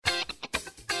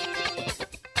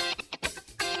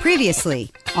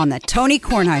Previously on the Tony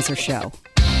Kornheiser Show.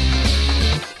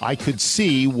 I could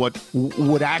see what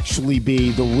would actually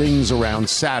be the rings around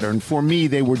Saturn. For me,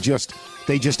 they just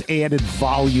added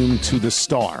volume to the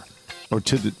star, or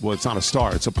to the, well, it's not a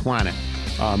star, it's a planet.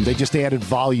 They just added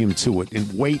volume to it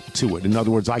and weight to it. In other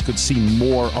words, I could see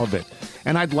more of it.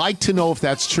 And I'd like to know if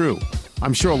that's true.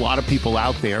 I'm sure a lot of people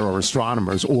out there are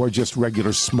astronomers or just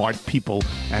regular smart people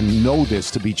and know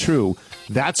this to be true.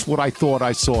 That's what I thought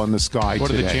I saw in the sky What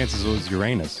today. are the chances it was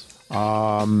Uranus?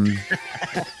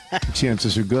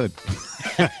 Chances are good.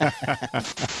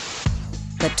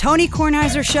 The Tony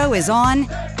Kornheiser Show is on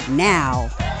now.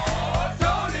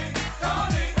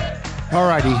 All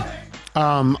righty.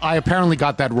 I apparently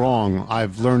got that wrong.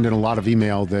 I've learned in a lot of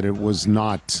email that it was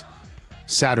not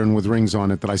Saturn with rings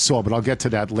on it that I saw, but I'll get to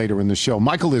that later in the show.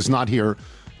 Michael is not here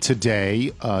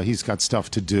today. He's got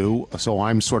stuff to do, so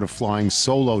I'm sort of flying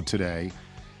solo today.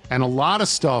 And a lot of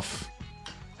stuff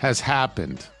has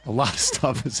happened.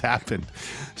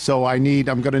 So I'm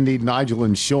going to need Nigel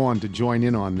and Sean to join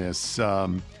in on this.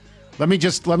 Let me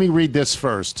read this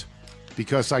first,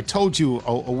 because I told you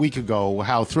a week ago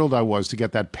how thrilled I was to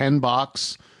get that pen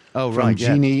box from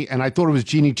Jeannie, and I thought it was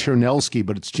Jeannie Chernelsky,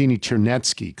 but it's Jeannie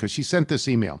Chernetsky, because she sent this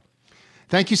email.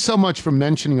 Thank you so much for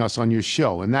mentioning us on your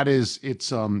show, and it's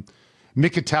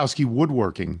Mikotowski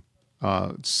Woodworking.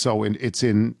 It's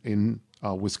in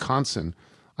Wisconsin.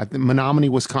 I think Menominee,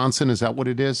 Wisconsin. Is that what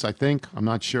it is? I think. I'm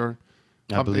not sure.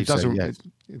 I believe so, yes.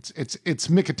 It's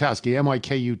Mikotowski,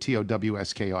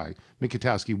 Mikutowski,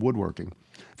 Mikotowski Woodworking.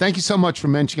 Thank you so much for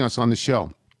mentioning us on the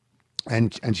show.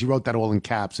 And she wrote that all in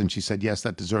caps, and she said, yes,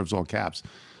 that deserves all caps.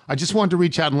 I just wanted to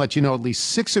reach out and let you know at least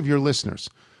 6 of your listeners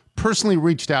personally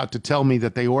reached out to tell me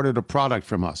that they ordered a product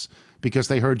from us because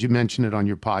they heard you mention it on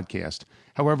your podcast.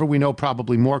 However, we know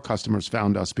probably more customers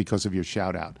found us because of your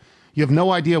shout out. You have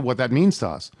no idea what that means to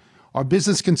us. Our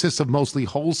business consists of mostly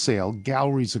wholesale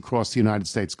galleries across the United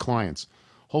States clients,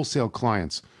 wholesale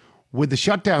clients. With the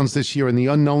shutdowns this year and the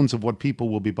unknowns of what people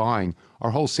will be buying,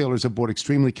 our wholesalers have bought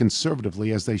extremely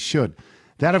conservatively, as they should.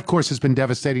 That, of course, has been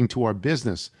devastating to our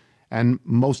business, and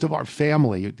most of our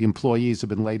family, the employees, have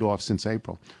been laid off since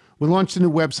April. We launched a new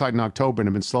website in October and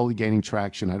have been slowly gaining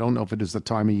traction. I don't know if it is the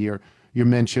time of year you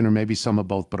mentioned or maybe some of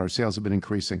both, but our sales have been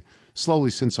increasing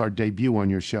slowly since our debut on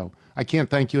your show. I can't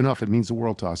thank you enough. It means the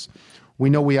world to us.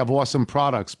 We know we have awesome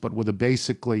products, but with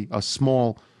basically a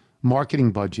small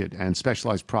marketing budget and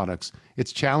specialized products,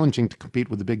 it's challenging to compete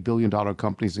with the big billion-dollar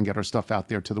companies and get our stuff out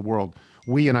there to the world.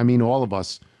 We, and I mean all of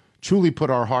us, truly put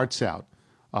our hearts out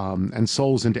and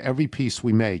souls into every piece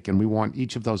we make, and we want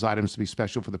each of those items to be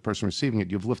special for the person receiving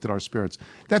it. You've lifted our spirits.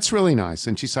 That's really nice.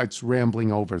 And she cites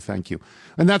rambling over, thank you.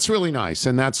 And that's really nice,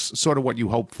 and that's sort of what you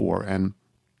hope for. And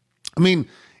I mean,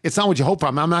 it's not what you hope for.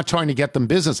 I'm not trying to get them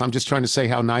business. I'm just trying to say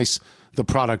how nice the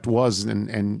product was,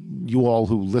 and you all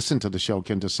who listen to the show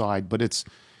can decide. But it's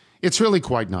really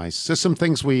quite nice. There's some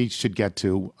things we should get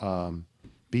to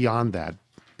beyond that.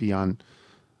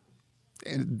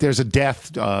 There's a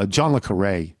death. John le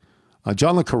Carré.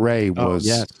 John le Carré was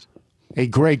a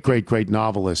great, great, great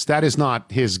novelist. That is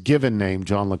not his given name,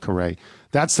 John le Carré.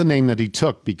 That's the name that he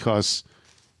took because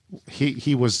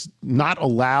he was not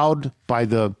allowed by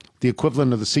the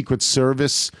equivalent of the Secret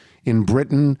Service in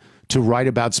Britain to write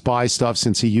about spy stuff,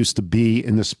 since he used to be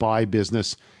in the spy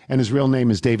business. And his real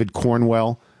name is David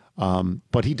Cornwell.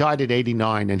 But he died at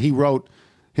 89, and he wrote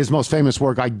his most famous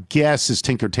work, I guess, is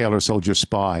Tinker Tailor Soldier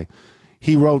Spy.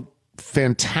 He wrote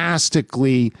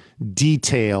fantastically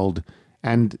detailed,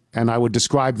 and I would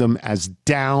describe them as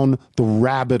down the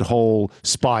rabbit hole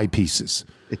spy pieces.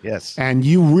 Yes. And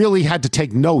you really had to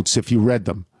take notes if you read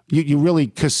them. You really,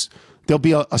 because there'll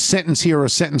be a sentence here or a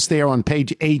sentence there on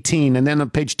page 18, and then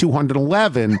on page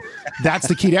 211, that's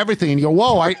the key to everything. And you go,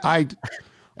 whoa,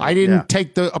 I didn't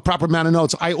take a proper amount of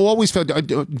notes. I always felt,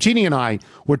 Jeannie and I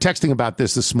were texting about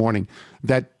this morning,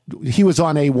 that he was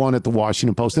on A1 at the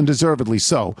Washington Post, and deservedly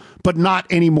so, but not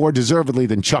any more deservedly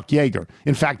than Chuck Yeager.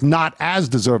 In fact, not as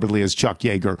deservedly as Chuck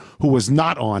Yeager, who was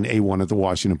not on A1 at the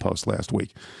Washington Post last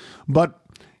week. But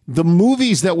the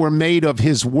movies that were made of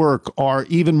his work are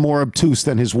even more obtuse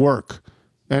than his work.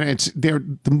 And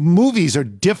the movies are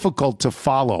difficult to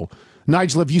follow.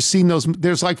 Nigel, have you seen those?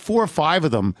 There's like 4 or 5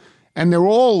 of them, and they're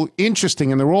all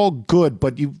interesting and they're all good,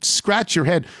 but you scratch your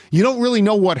head. You don't really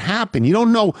know what happened. You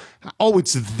don't know, oh,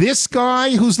 it's this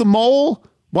guy who's the mole?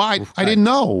 Why? Well, I didn't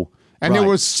know. And there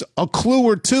was a clue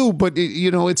or two, but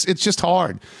it's just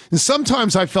hard. And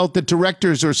sometimes I felt that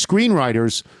directors or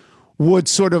screenwriters would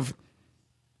sort of,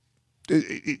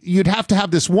 you'd have to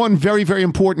have this one very, very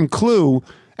important clue,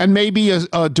 And maybe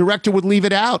a director would leave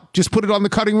it out, just put it on the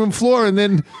cutting room floor, and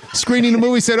then screening the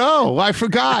movie said, "Oh, I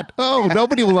forgot. Oh,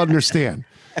 nobody will understand."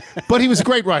 But he was a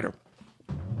great writer.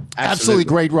 Absolutely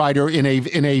great writer in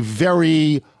a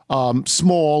very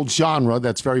small genre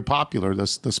that's very popular, the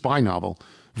spy novel.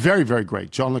 Very, very great.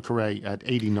 John le Carré at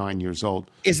 89 years old.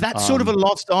 Is that sort of a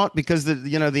lost art because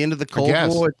the end of the Cold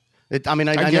War? I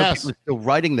know people are still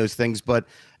writing those things, but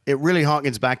it really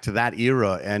harkens back to that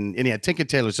era. And Tinker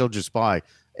Tailor Soldier Spy.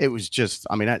 It was just,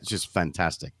 that's just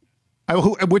fantastic.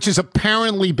 Which is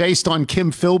apparently based on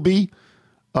Kim Philby,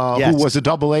 who was a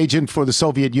double agent for the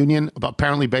Soviet Union,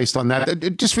 apparently based on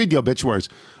that. Just read the obituaries.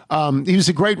 He was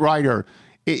a great writer.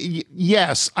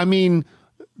 Yes, you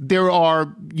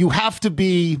have to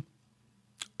be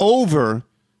over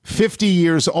 50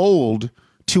 years old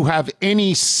to have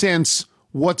any sense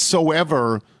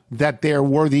whatsoever that there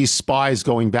were these spies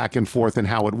going back and forth and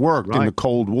how it worked in the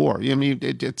Cold War. You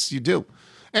do.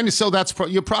 And so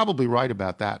you're probably right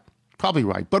about that. Probably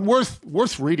right. But worth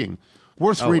reading.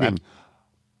 Reading.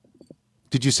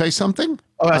 Did you say something?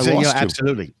 Oh, I said,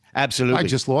 absolutely. Absolutely. I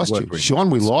just lost you. Sean,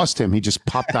 we lost him. He just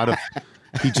popped out.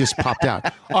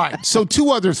 All right. So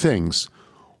 2 other things.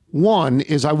 One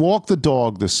is I walked the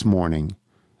dog this morning,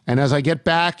 and as I get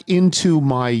back into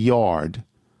my yard,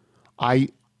 I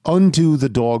undo the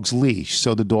dog's leash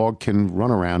so the dog can run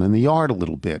around in the yard a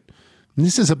little bit. And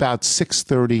this is about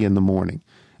 6:30 in the morning.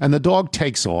 And the dog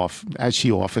takes off, as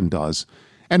she often does.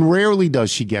 And rarely does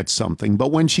she get something.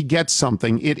 But when she gets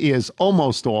something, it is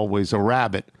almost always a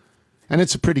rabbit. And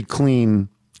it's a pretty clean,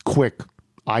 quick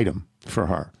item for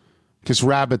her. Because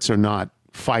rabbits are not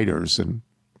fighters, and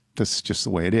this is just the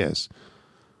way it is.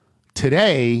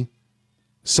 Today,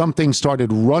 something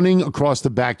started running across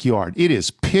the backyard. It is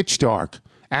pitch dark,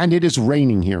 and it is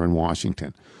raining here in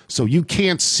Washington. So you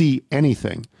can't see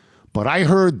anything. But I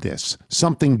heard this.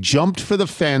 Something jumped for the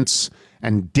fence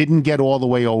and didn't get all the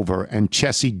way over, and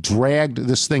Chessie dragged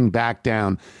this thing back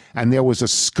down, and there was a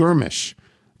skirmish.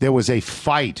 There was a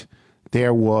fight.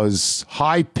 There was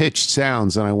high-pitched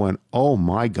sounds, and I went, oh,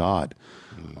 my God.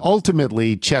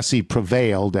 Ultimately, Chessie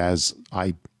prevailed, as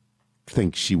I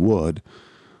think she would,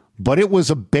 but it was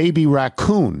a baby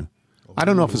raccoon. I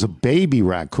don't know if it was a baby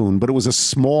raccoon, but it was a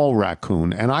small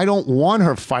raccoon, and I don't want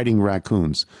her fighting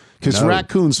raccoons. Because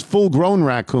raccoons, full-grown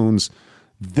raccoons,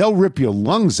 they'll rip your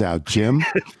lungs out, Jim.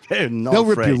 They'll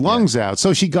rip your lungs out.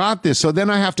 So she got this. So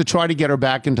then I have to try to get her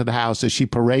back into the house as she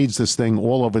parades this thing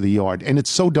all over the yard. And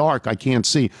it's so dark, I can't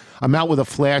see. I'm out with a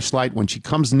flashlight. When she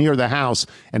comes near the house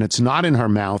and it's not in her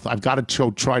mouth, I've got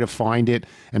to try to find it.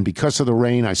 And because of the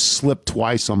rain, I slipped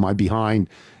twice on my behind,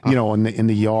 in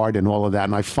the yard and all of that.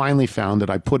 And I finally found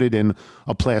it. I put it in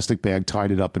a plastic bag,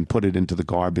 tied it up, and put it into the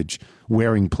garbage,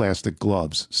 wearing plastic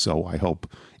gloves. So I hope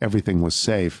everything was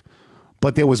safe.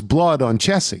 But there was blood on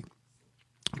Chessie.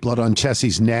 Blood on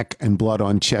Chessie's neck, and blood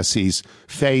on Chessie's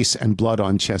face, and blood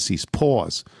on Chessie's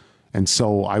paws. And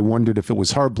so I wondered if it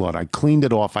was her blood. I cleaned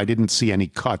it off. I didn't see any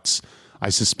cuts. I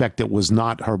suspect it was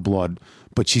not her blood,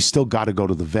 but she's still got to go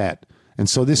to the vet. And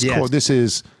so this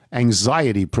is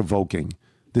anxiety-provoking.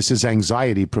 This is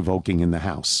anxiety-provoking in the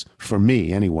house, for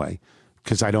me anyway,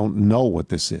 because I don't know what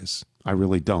this is. I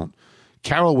really don't.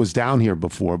 Carol was down here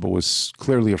before, but was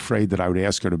clearly afraid that I would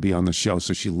ask her to be on the show,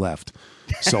 so she left.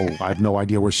 So I have no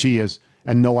idea where she is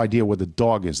and no idea where the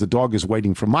dog is. The dog is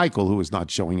waiting for Michael, who is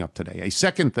not showing up today. A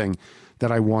second thing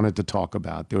that I wanted to talk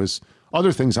about. There was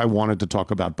other things I wanted to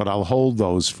talk about, but I'll hold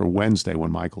those for Wednesday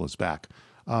when Michael is back.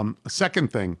 A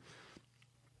second thing,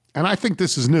 and I think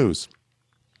this is news.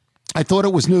 I thought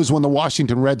it was news when the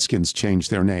Washington Redskins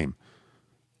changed their name.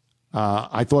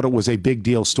 I thought it was a big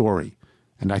deal story.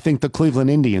 And I think the Cleveland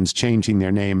Indians changing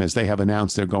their name, as they have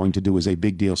announced they're going to do, is a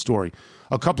big deal story.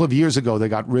 A couple of years ago, they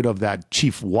got rid of that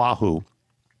Chief Wahoo,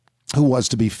 who was,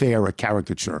 to be fair, a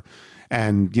caricature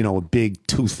and, a big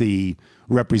toothy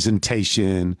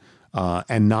representation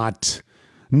and not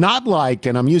like,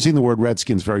 and I'm using the word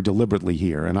Redskins very deliberately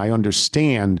here, and I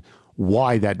understand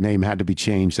why that name had to be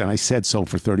changed, and I said so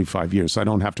for 35 years, so I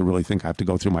don't have to really think I have to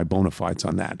go through my bona fides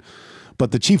on that.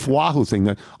 But the Chief Wahoo thing,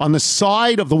 that on the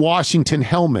side of the Washington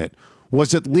helmet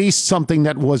was at least something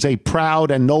that was a proud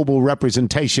and noble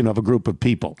representation of a group of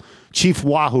people. Chief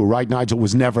Wahoo, right, Nigel,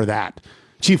 was never that.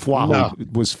 Chief Wahoo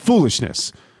was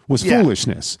foolishness,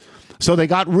 foolishness. So they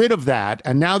got rid of that,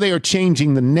 and now they are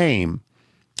changing the name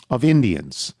of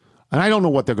Indians. And I don't know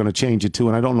what they're going to change it to,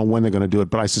 and I don't know when they're going to do it,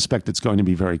 but I suspect it's going to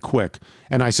be very quick.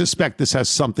 And I suspect this has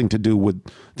something to do with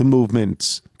the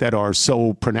movements that are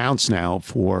so pronounced now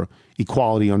for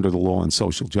equality under the law and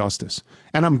social justice.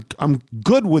 And I'm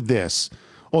good with this,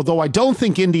 although I don't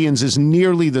think Indians is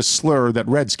nearly the slur that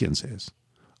Redskins is.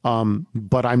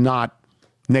 but I'm not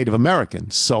Native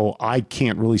American, so I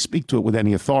can't really speak to it with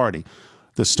any authority.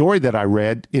 The story that I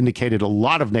read indicated a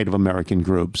lot of Native American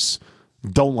groups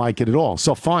don't like it at all.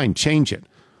 So fine, change it.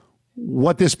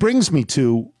 What this brings me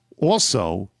to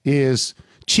also is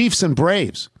Chiefs and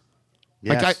Braves.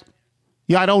 Yes.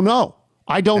 I don't know.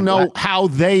 I don't know how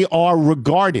they are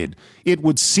regarded. It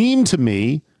would seem to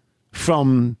me,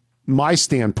 from my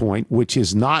standpoint, which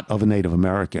is not of a Native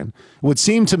American, it would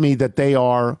seem to me that they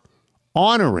are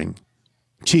honoring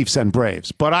Chiefs and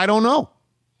Braves. But I don't know.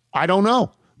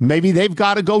 Maybe they've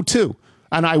got to go too.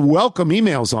 And I welcome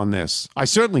emails on this. I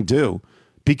certainly do.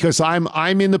 Because I'm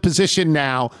in the position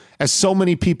now, as so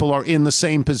many people are in the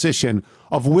same position,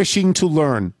 of wishing to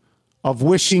learn, of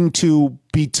wishing to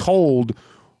be told,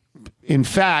 in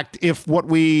fact, if what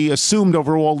we assumed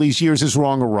over all these years is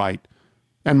wrong or right.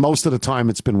 And most of the time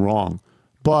it's been wrong.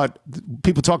 But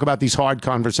people talk about these hard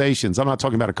conversations. I'm not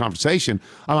talking about a conversation.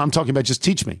 I'm talking about just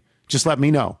teach me. Just let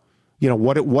me know.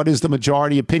 What is the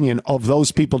majority opinion of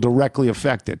those people directly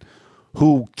affected,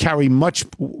 who carry much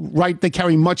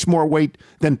more weight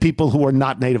than people who are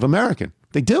not Native American.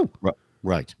 They do.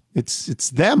 Right. It's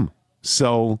them.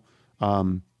 So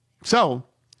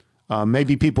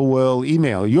maybe people will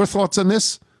email. Your thoughts on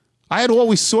this? I had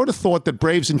always sort of thought that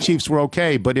Braves and Chiefs were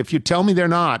okay, but if you tell me they're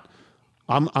not,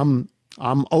 I'm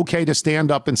okay to stand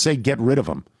up and say get rid of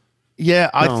them. Yeah,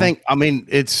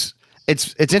 it's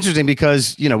interesting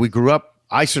because we grew up.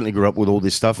 I certainly grew up with all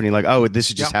this stuff, and you're like, oh, this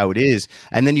is just how it is.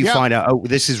 And then you find out, oh,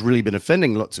 this has really been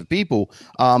offending lots of people.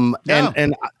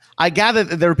 And I gather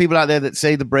that there are people out there that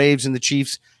say the Braves and the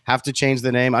Chiefs have to change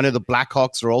their name. I know the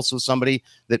Blackhawks are also somebody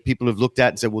that people have looked at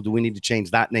and said, well, do we need to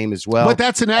change that name as well? But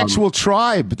that's an actual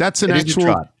tribe. That's an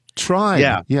actual tribe.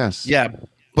 Yeah. Yes. Yeah.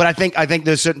 But I think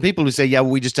there's certain people who say, yeah,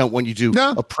 well, we just don't want you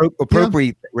to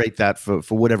appropriate that for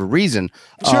whatever reason.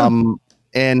 Sure.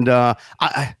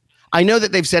 I know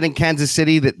that they've said in Kansas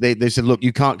City that they said, look,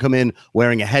 you can't come in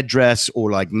wearing a headdress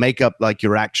or like makeup like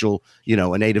you're actual,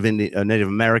 a Native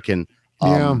American.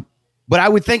 But I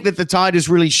would think that the tide has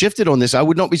really shifted on this. I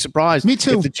would not be surprised. Me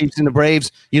too. If the Chiefs and the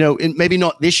Braves, maybe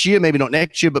not this year, maybe not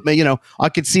next year, but I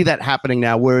could see that happening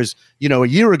now. Whereas, a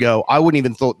year ago, I wouldn't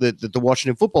even thought that the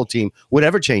Washington football team would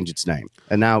ever change its name.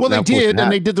 And now, they did, and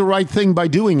they did the right thing by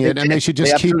doing it, and they should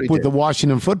just keep with the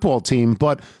Washington football team.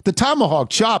 But the tomahawk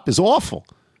chop is awful.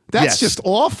 That's just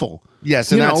awful.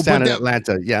 Yes, and that's down in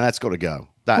Atlanta. Yeah, that's got to go.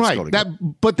 That's got to go.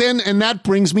 But then, and that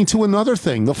brings me to another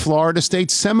thing: the Florida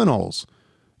State Seminoles.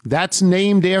 That's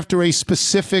named after a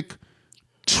specific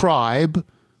tribe.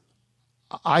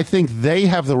 I think they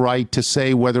have the right to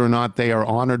say whether or not they are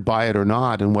honored by it or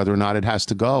not, and whether or not it has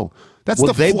to go. That's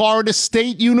Florida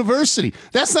State University.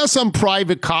 That's not some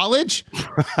private college.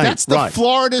 That's the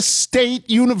Florida State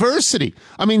University.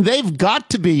 I mean, they've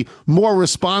got to be more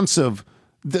responsive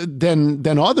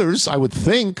than others, I would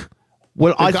think.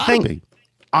 Well, I think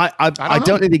I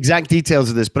don't know the exact details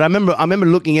of this, but I remember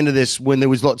looking into this when there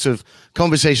was lots of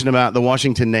conversation about the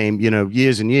Washington name,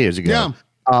 years and years ago. Yeah.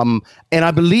 And I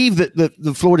believe that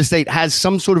the Florida State has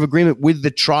some sort of agreement with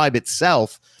the tribe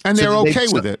itself, and they're okay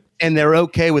with it. And they're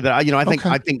okay with it. I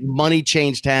think money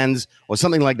changed hands or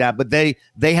something like that, but they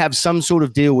have some sort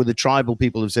of deal with the tribal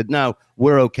people who've said, no,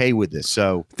 we're okay with this.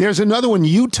 So there's another one,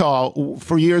 Utah,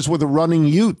 for years were the Running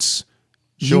Utes,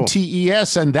 sure.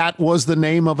 UTES, and that was the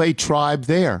name of a tribe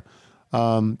there.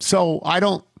 So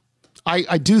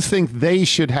I do think they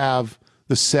should have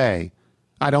the say.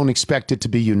 I don't expect it to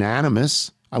be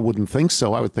unanimous. I wouldn't think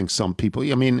so. I would think some people,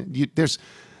 these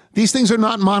things are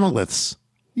not monoliths.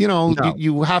 No.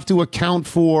 You have to account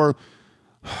for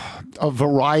a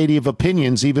variety of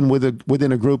opinions, even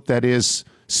within a group that is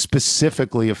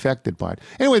specifically affected by it.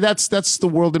 Anyway, that's the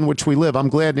world in which we live. I'm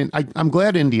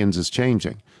glad Indians is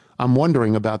changing. I'm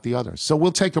wondering about the others. So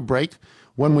we'll take a break.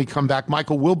 When we come back,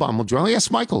 Michael Wilbon will join. I'll ask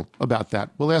Michael about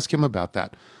that. We'll ask him about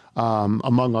that,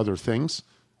 among other things.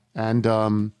 And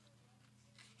also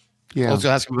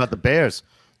ask him about the Bears.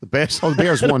 The Bears. Oh, the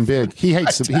Bears won big. He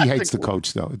hates the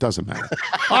coach, though. It doesn't matter.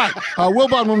 All right,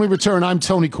 Wilbon, when we return, I'm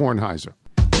Tony Kornheiser.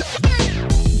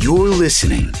 You're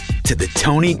listening to the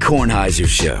Tony Kornheiser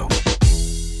Show.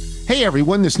 Hey,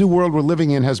 everyone. This new world we're living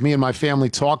in has me and my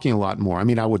family talking a lot more. I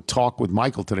mean, I would talk with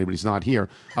Michael today, but he's not here.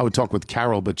 I would talk with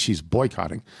Carol, but she's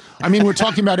boycotting. I mean, we're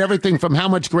talking about everything from how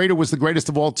much greater was the greatest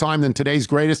of all time than today's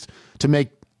greatest to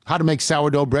how to make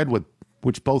sourdough bread,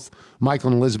 which both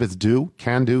Michael and Elizabeth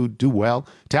can do well,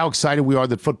 to how excited we are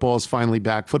that football is finally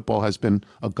back. Football has been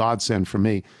a godsend for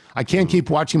me. I can't keep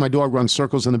watching my dog run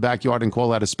circles in the backyard and call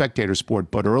that a spectator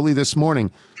sport, but early this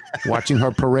morning, watching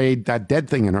her parade that dead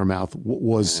thing in her mouth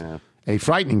was a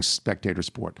frightening spectator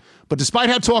sport. But despite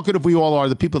how talkative we all are,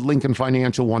 the people at Lincoln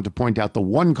Financial want to point out the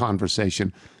one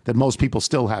conversation that most people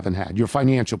still haven't had, your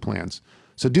financial plans.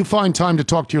 So do find time to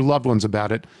talk to your loved ones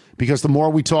about it, because the more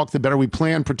we talk, the better we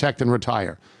plan, protect, and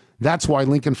retire. That's why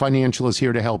Lincoln Financial is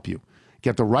here to help you.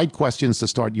 Get the right questions to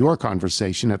start your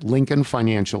conversation at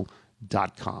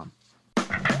lincolnfinancial.com.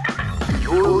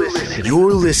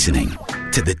 You're listening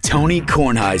to the Tony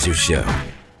Kornheiser Show.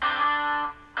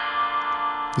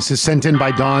 This is sent in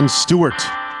by Don Stewart.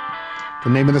 The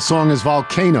name of the song is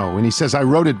Volcano, and he says, I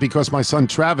wrote it because my son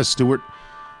Travis Stewart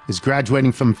is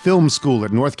graduating from film school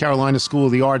at North Carolina School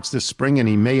of the Arts this spring, and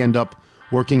he may end up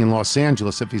working in Los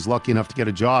Angeles if he's lucky enough to get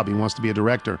a job. He wants to be a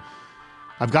director.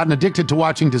 I've gotten addicted to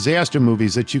watching disaster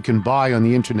movies that you can buy on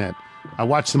the internet. I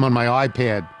watch them on my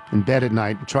iPad in bed at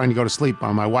night, trying to go to sleep.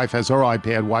 My wife has her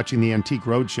iPad watching the Antique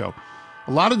Roadshow.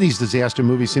 A lot of these disaster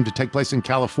movies seem to take place in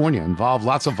California, involve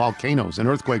lots of volcanoes and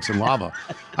earthquakes and lava.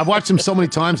 I've watched them so many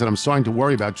times that I'm starting to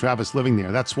worry about Travis living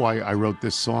there. That's why I wrote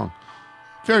this song.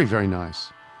 Very, very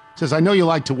nice. It says, I know you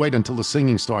like to wait until the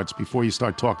singing starts before you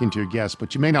start talking to your guests,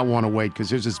 but you may not want to wait because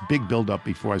there's this big buildup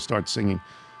before I start singing,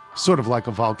 sort of like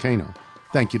a volcano.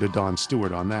 Thank you to Don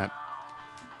Stewart on that.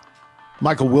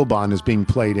 Michael Wilbon is being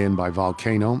played in by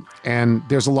Volcano, and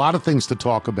there's a lot of things to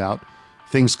talk about.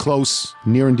 Things close,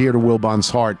 near and dear to Wilbon's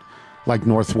heart, like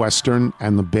Northwestern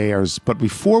and the Bears. But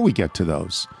before we get to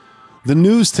those, the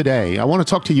news today, I want to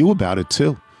talk to you about it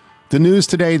too. The news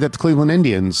today that the Cleveland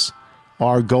Indians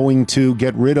are going to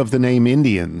get rid of the name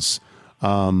Indians.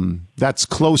 That's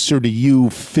closer to you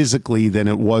physically than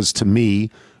it was to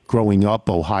me growing up.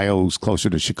 Ohio's closer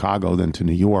to Chicago than to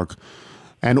New York.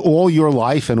 And all your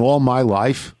life and all my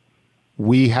life,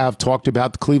 we have talked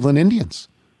about the Cleveland Indians.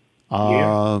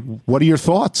 What are your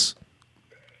thoughts?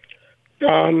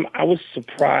 I was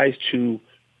surprised to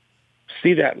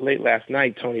see that late last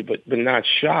night, Tony, but not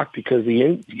shocked, because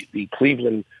the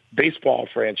Cleveland baseball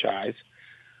franchise,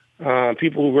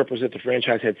 people who represent the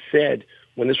franchise had said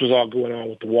when this was all going on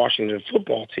with the Washington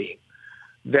football team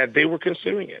that they were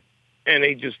considering it, and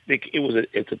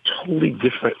it's a totally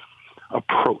different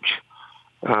approach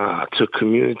to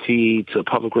community, to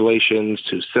public relations,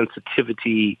 to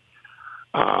sensitivity.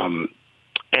 And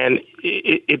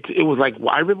it was like,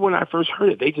 I remember when I first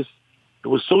heard it, it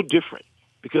was so different,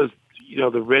 because,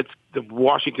 the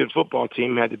Washington football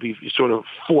team had to be sort of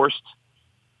forced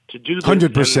to do this.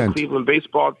 100%. And the Cleveland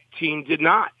baseball team did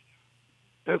not.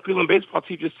 And the Cleveland baseball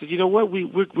team just said, you know what,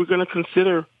 we're going to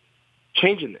consider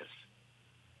changing this.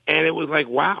 And it was like,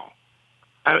 wow.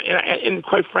 And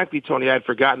quite frankly, Tony, I had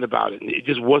forgotten about it. It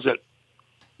just wasn't,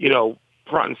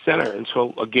 front and center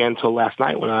until last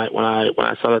night when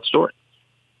I saw that story.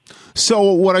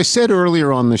 So what I said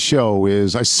earlier on the show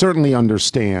is I certainly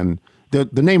understand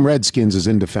that the name Redskins is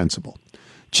indefensible.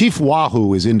 Chief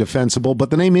Wahoo is indefensible, but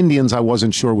the name Indians I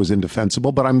wasn't sure was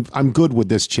indefensible, but I'm good with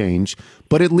this change.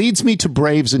 But it leads me to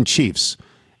Braves and Chiefs.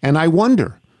 And I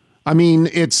wonder, I mean,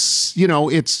 it's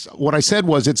what I said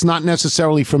was it's not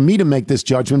necessarily for me to make this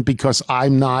judgment because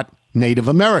I'm not Native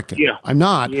American. Yeah. I'm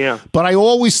not. Yeah. But I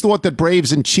always thought that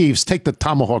Braves and Chiefs, take the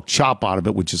tomahawk chop out of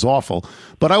it, which is awful,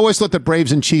 but I always thought that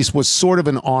Braves and Chiefs was sort of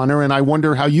an honor, and I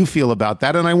wonder how you feel about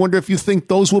that, and I wonder if you think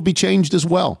those will be changed as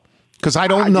well, because I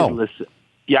don't know.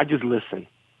 I just listen.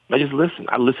 I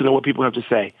listen to what people have to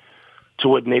say, to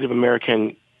what Native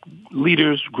American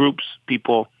leaders, groups,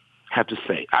 people have to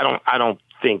say. I don't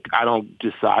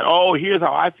decide, here's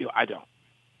how I feel. I don't.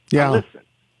 Yeah. I listen.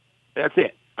 That's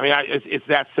it. I mean, it's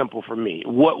that simple for me.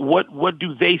 What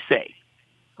do they say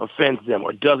offends them,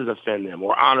 or doesn't offend them,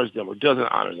 or honors them, or doesn't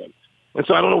honor them? And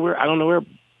so I don't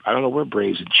know where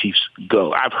Braves and Chiefs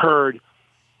go. I've heard,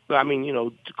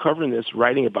 covering this,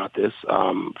 writing about this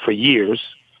for years,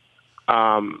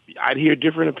 I'd hear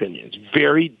different opinions,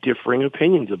 very differing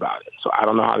opinions about it. So I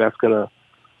don't know how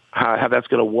that's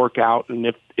gonna work out,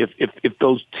 and if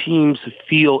those teams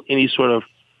feel any sort of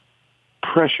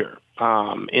pressure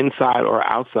inside or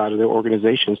outside of their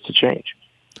organizations to change.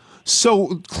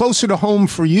 So closer to home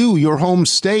for you, your home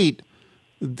state,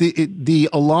 the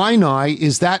Illini,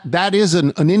 is that is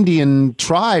an Indian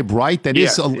tribe, right? That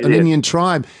is an Indian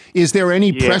tribe. Is there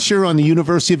any pressure on the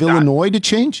University of Illinois to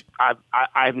change?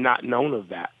 I've not known of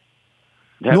that.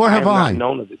 Nor have I. Not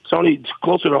known of it. It's only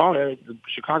closer to home, the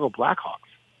Chicago Blackhawks,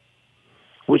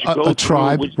 which goes a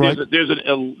tribe, through, right?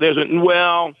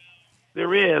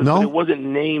 There is, no? but it wasn't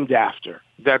named after.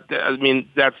 That's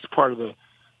part of the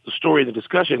story of the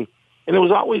discussion. And there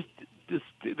was always this.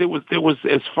 There was,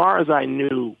 as far as I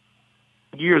knew,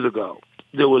 years ago,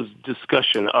 there was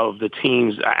discussion of the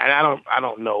teams, and I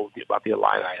don't know about the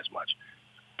Illini as much.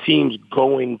 Teams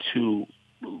going to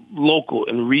local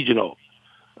and regional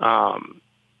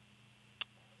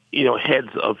heads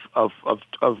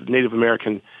of Native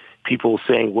American people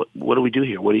saying, "What do we do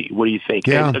here? What do you think?"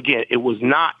 Yeah. And again, it was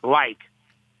not like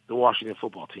the Washington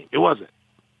football team. It wasn't.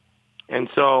 And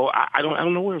so I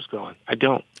don't know where it's going. I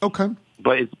don't. Okay.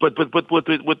 But with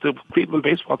the Cleveland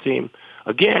baseball team,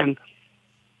 again,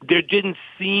 there didn't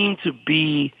seem to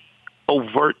be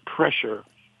overt pressure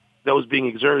that was being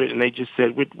exerted, and they just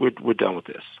said, "We're done with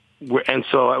this." And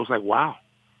so I was like, "Wow,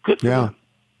 good for them."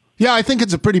 Yeah, I think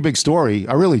it's a pretty big story.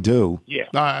 I really do. Yeah,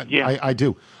 I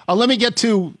do. Let me get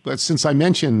to, since I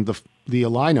mentioned the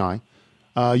Illini.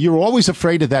 You're always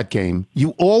afraid of that game.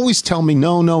 You always tell me,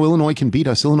 no, Illinois can beat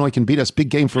us. Illinois can beat us. Big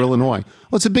game for Illinois.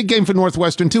 Well, it's a big game for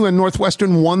Northwestern too, and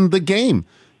Northwestern won the game.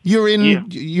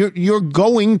 You're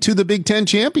going to the Big Ten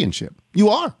championship. You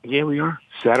are. Yeah, we are.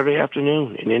 Saturday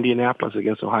afternoon in Indianapolis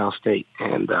against Ohio State,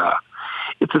 and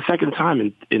it's the second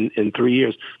time in 3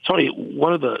 years. Tony,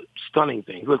 one of the stunning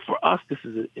things. Look, for us, this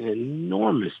is an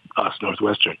enormous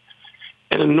Northwestern,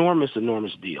 an enormous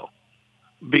deal.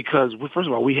 Because, first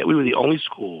of all, we were the only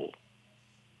school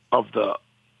of the,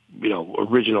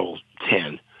 original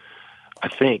 10, I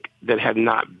think, that had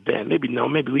not been. There's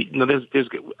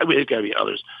got to be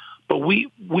others. But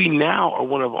we now are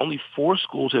one of only 4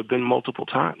 schools that have been multiple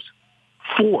times.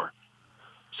 4.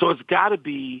 So it's got to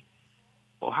be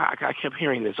Ohio. I kept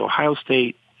hearing this. Ohio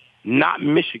State, not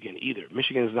Michigan either.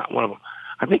 Michigan is not one of them.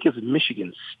 I think it's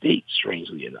Michigan State,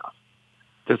 strangely enough.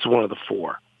 That's one of the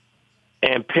 4.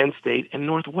 And Penn State and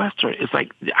Northwestern. It's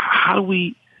like, how do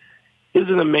we? It's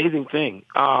an amazing thing.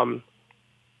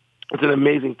 It's an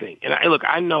amazing thing. And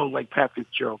I know, like Pat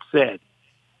Fitzgerald said,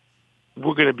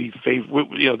 we're going to be favored.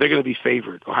 They're going to be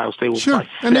favored. Ohio State will be 7.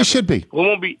 And they should be. It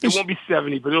won't be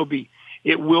 70, but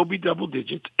it will be double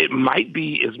digits. It might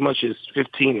be as much as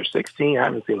 15 or 16. I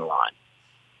haven't seen a line.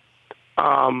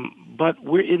 But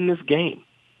we're in this game,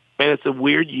 and it's a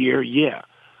weird year, yeah.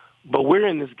 But we're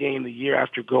in this game the year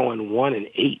after going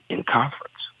 1-8 in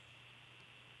conference,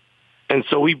 and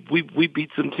so we beat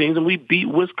some teams, and we beat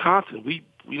Wisconsin. We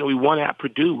won at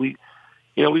Purdue. We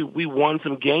won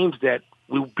some games that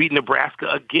we beat Nebraska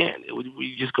again.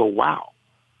 We just go wow,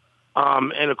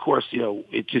 and of course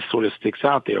it just sort of sticks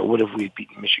out there. What if we beat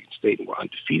Michigan State and we're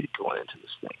undefeated going into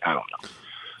this thing? I don't know.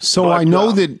 So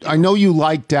but, I know you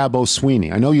like Dabo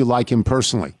Swinney. I know you like him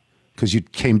personally, because you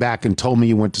came back and told me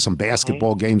you went to some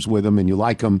basketball games with him and you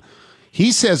like him.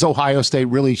 He says Ohio State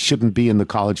really shouldn't be in the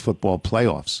college football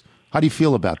playoffs. How do you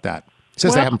feel about that? He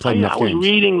says they haven't played enough games. I was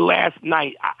reading last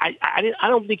night. I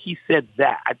don't think he said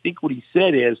that. I think what he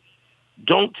said is,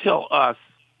 don't tell us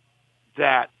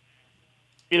that,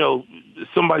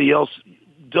 somebody else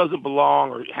doesn't belong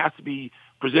or has to be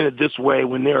presented this way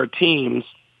when there are teams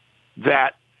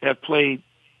that have played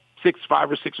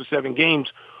 5 or 6 or 7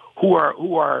 games who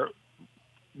are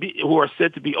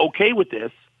said to be okay with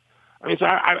this. I mean, so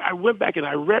I went back and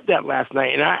I read that last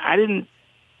night, and I didn't.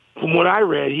 From what I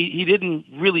read, he didn't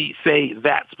really say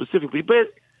that specifically,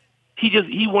 but he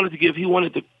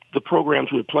wanted the programs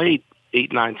who had played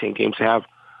 8, 9, 10 games to have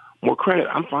more credit.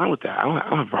 I'm fine with that. I don't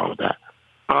have a problem with that.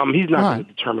 He's not going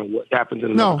to determine what happens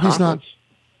in another conference. No,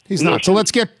 he's not. So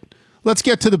let's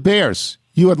get to the Bears.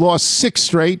 You had lost 6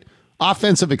 straight.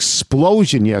 Offensive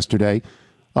explosion yesterday.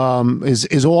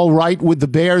 Is all right with the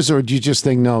Bears, or do you just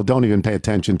think, no, don't even pay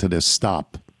attention to this?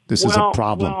 Stop. This is a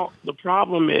problem. Well, the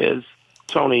problem is,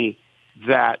 Tony,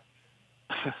 that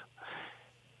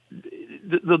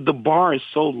the bar is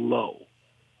so low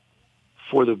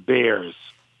for the Bears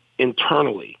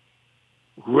internally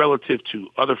relative to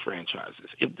other franchises,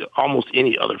 almost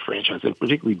any other franchise, and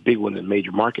particularly big one in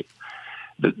major market.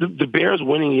 The Bears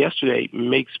winning yesterday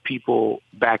makes people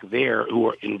back there who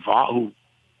are involved, who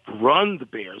run the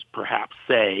Bears, perhaps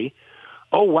say,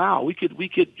 "Oh wow, we could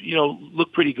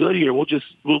look pretty good here. We'll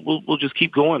just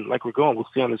keep going like we're going. We'll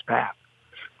stay on this path."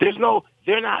 They're not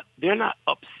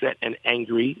upset and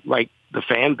angry like the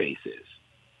fan base is.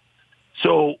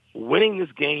 So winning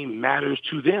this game matters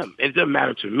to them. It doesn't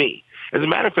matter to me. As a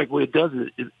matter of fact, what it does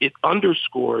is it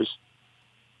underscores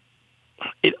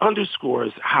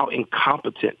how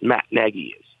incompetent Matt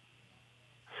Nagy is.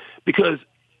 Because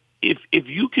if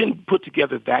you can put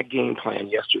together that game plan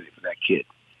yesterday for that kid,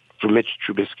 for Mitch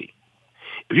Trubisky,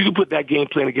 if you can put that game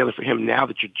plan together for him now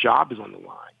that your job is on the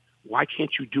line, why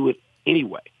can't you do it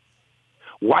anyway?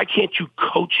 Why can't you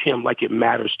coach him like it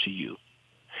matters to you?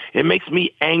 It makes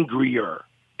me angrier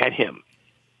at him.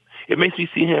 It makes me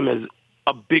see him as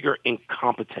a bigger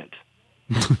incompetent.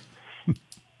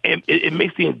 And it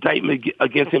makes the indictment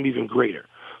against him even greater.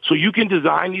 So you can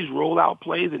design these rollout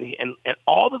plays and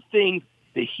all the things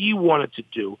that he wanted to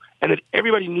do and that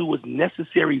everybody knew was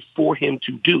necessary for him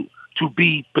to do to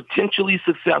be potentially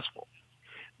successful.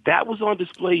 That was on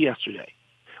display yesterday.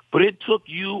 But it took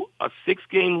you a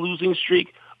 6-game losing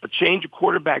streak, a change of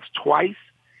quarterbacks twice.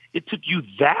 It took you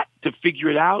that to figure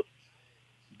it out.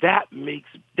 That makes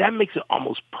it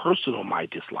almost personal, my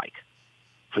dislike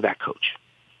for that coach.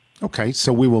 Okay,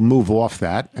 so we will move off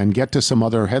that and get to some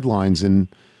other headlines in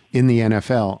the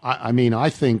NFL. I mean, I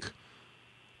think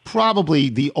probably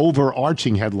the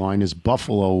overarching headline is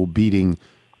Buffalo beating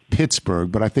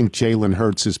Pittsburgh, but I think Jalen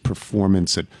Hurts'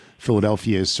 performance at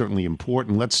Philadelphia is certainly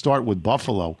important. Let's start with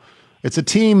Buffalo. It's a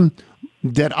team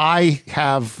that I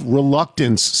have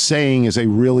reluctance saying is a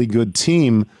really good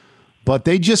team, but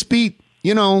they just beat,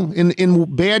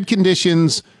 in bad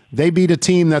conditions. They beat a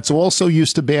team that's also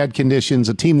used to bad conditions,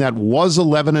 a team that was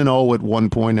 11-0 at one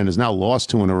point and has now lost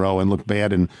 2 in a row and looked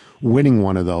bad in winning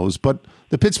one of those. But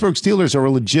the Pittsburgh Steelers are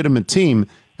a legitimate team,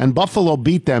 and Buffalo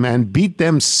beat them and beat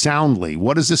them soundly.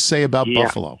 What does this say about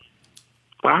Buffalo?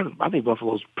 Well, I think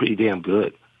Buffalo's pretty damn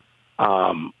good.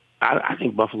 I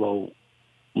think Buffalo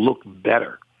looked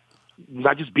better.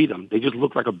 Not just beat them, they just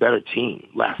looked like a better team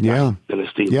last night than the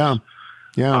Steelers.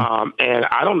 Yeah. And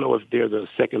I don't know if they're the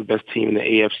second best team in the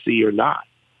AFC or not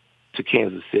to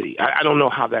Kansas City. I don't know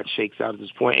how that shakes out at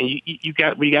this point. And you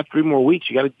got 3 more weeks.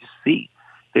 You got to just see.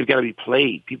 They've got to be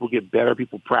played. People get better.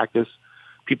 People practice.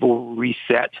 People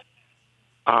reset.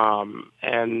 And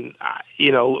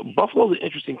Buffalo's an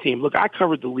interesting team. Look, I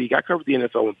covered the league. I covered the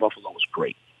NFL when Buffalo was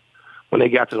great. When they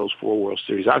got to those 4 World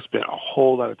Series, I spent a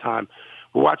whole lot of time.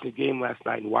 We're watching the game last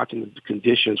night and watching the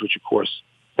conditions, which, of course,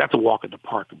 that's a walk in the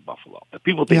park in Buffalo.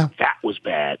 People think that was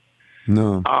bad.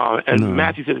 No. And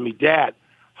Matthew said to me, Dad,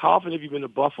 how often have you been to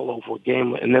Buffalo for a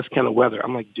game in this kind of weather?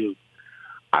 I'm like, dude,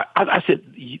 I said,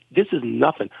 this is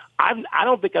nothing. I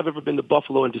don't think I've ever been to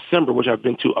Buffalo in December, which I've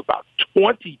been to about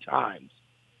 20 times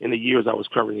in the years I was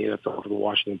covering the NFL for the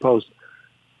Washington Post,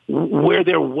 where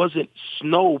there wasn't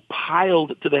snow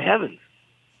piled to the heavens.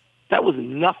 That was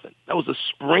nothing. That was a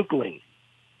sprinkling.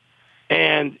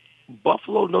 And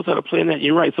Buffalo knows how to play in that.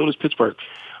 You're right. So does Pittsburgh.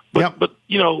 But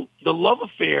the love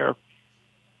affair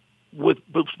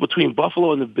between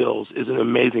Buffalo and the Bills is an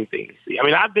amazing thing to see. I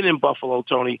mean, I've been in Buffalo,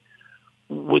 Tony,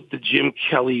 with the Jim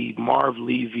Kelly, Marv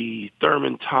Levy,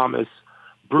 Thurman Thomas,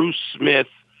 Bruce Smith,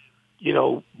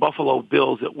 Buffalo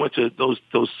Bills that went to those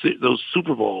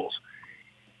Super Bowls.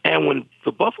 And when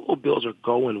the Buffalo Bills are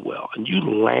going well and you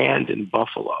land in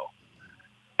Buffalo,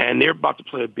 and they're about to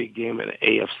play a big game in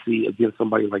the AFC against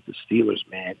somebody like the Steelers,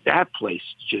 man, that place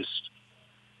just,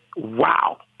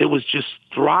 wow. It was just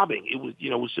throbbing. It was,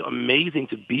 it was amazing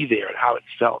to be there and how it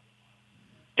felt.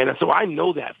 And so I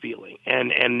know that feeling.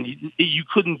 And you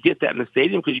couldn't get that in the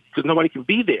stadium because nobody can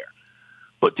be there.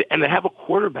 But to have a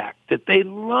quarterback that they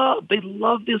love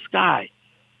this guy.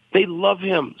 They love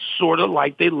him sort of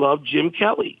like they love Jim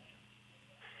Kelly.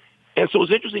 And so it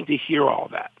was interesting to hear all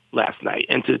that last night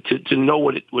and to know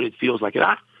what it feels like. And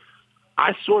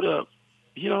I sort of,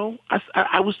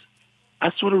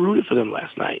 I sort of rooted for them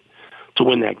last night to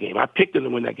win that game. I picked them to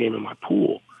win that game in my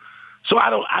pool. So I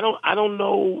don't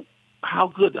know how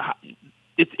good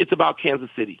it's about Kansas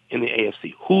City in the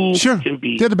AFC. Who can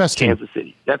beat they're the best Kansas team.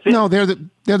 City? That's it. No, they're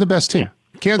the best team.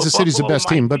 Kansas City's the best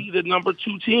team, but be the number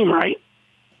 2 team, right?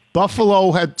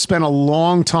 Buffalo had spent a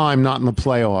long time not in the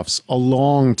playoffs, a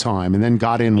long time, and then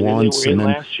got in once and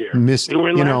then missed. They were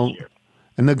in last year.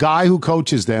 And the guy who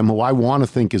coaches them, who I want to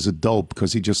think is a dope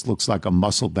because he just looks like a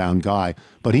muscle-bound guy,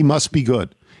 but he must be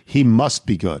good. He must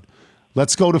be good.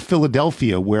 Let's go to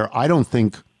Philadelphia, where I don't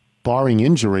think, barring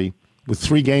injury, with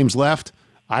 3 games left,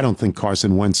 I don't think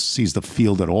Carson Wentz sees the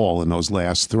field at all in those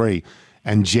last 3.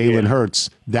 And Jalen Hurts,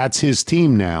 that's his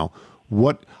team now.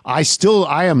 I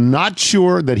am not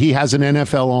sure that he has an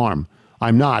NFL arm.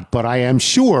 I'm not, but I am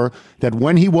sure that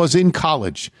when he was in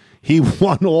college, he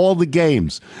won all the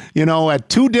games, at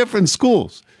 2 different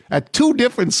schools. At 2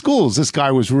 different schools, this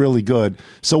guy was really good.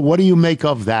 So what do you make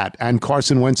of that and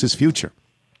Carson Wentz's future?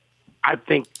 I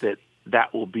think that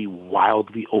will be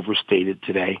wildly overstated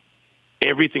today.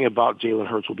 Everything about Jalen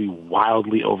Hurts will be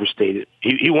wildly overstated.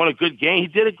 He won a good game. He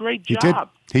did a great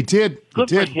job. He did. Good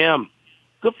for him.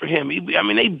 Good for him.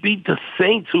 They beat the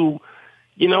Saints who,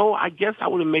 I guess I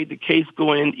would have made the case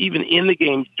going even in the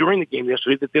game, during the game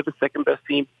yesterday, that they're the second best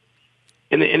team.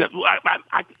 You can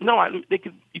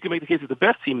make the case as the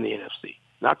best team in the NFC,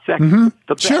 not second. Mm-hmm.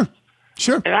 The best.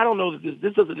 Sure. And I don't know that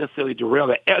this doesn't necessarily derail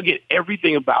that. Again,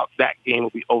 everything about that game will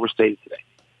be overstated today.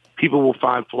 People will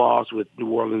find flaws with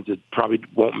New Orleans that probably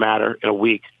won't matter in a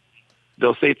week.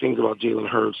 They'll say things about Jalen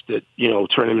Hurts that,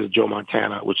 turn him into Joe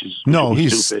Montana, which is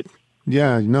stupid.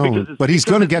 Yeah, no, but he's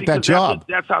going to get that job.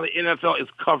 That's how the NFL is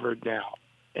covered now.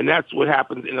 And that's what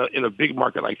happens in a big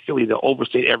market like Philly. They'll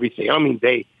overstate everything. I mean,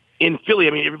 in Philly,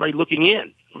 everybody looking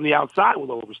in from the outside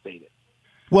will overstate it.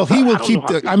 Well, he will keep.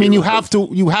 You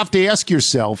have to ask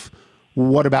yourself,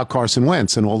 what about Carson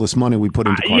Wentz and all this money we put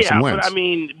into Carson Wentz?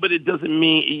 But it doesn't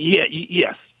mean.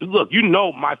 Yes. Look,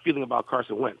 my feeling about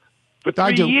Carson Wentz. For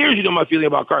 3 years, you know my feeling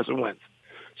about Carson Wentz.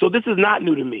 So this is not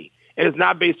new to me, and it's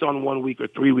not based on 1 week or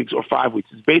 3 weeks or 5 weeks.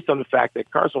 It's based on the fact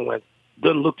that Carson Wentz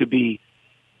doesn't look to be.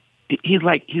 He's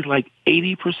like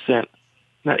 80%,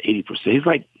 not 80%. He's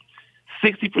like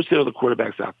 60% of the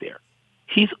quarterbacks out there.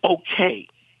 He's okay.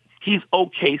 He's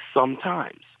okay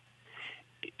sometimes.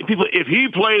 People, if he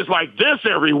plays like this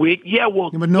every week,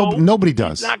 but nobody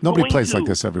does. Nobody plays like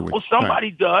this every week. Well,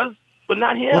 somebody does, but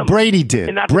not him. Well, Brady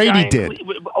did. Brady did.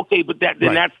 Okay, but that's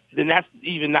not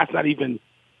even.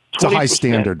 It's a high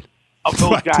standard. Of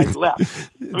those guys left.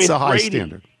 It's a high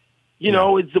standard.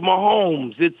 It's the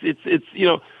Mahomes. It's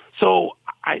So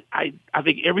I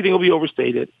think everything will be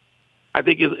overstated. I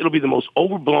think it'll be the most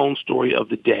overblown story of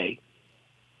the day.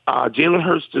 Jalen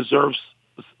Hurts deserves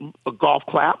a golf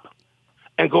clap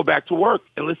and go back to work,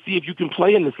 and let's see if you can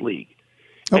play in this league.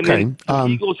 And then the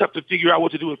Eagles have to figure out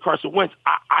what to do with Carson Wentz.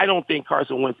 I don't think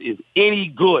Carson Wentz is any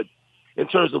good in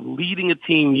terms of leading a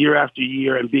team year after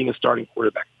year and being a starting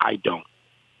quarterback. I don't.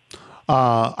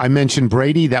 I mentioned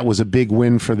Brady. That was a big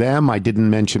win for them. I didn't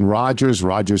mention Rodgers.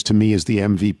 Rodgers, to me, is the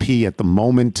MVP at the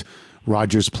moment.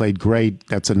 Rodgers played great.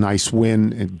 That's a nice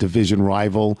win. A division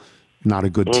rival. Not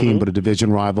a good team, but a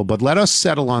division rival. But let us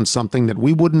settle on something that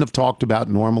we wouldn't have talked about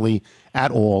normally at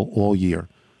all year.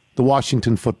 The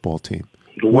Washington football team,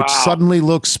 which suddenly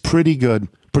looks pretty good,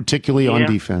 particularly on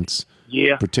defense.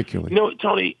 Yeah. Particularly.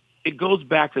 Tony, it goes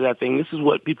back to that thing. This is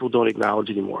what people don't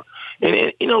acknowledge anymore.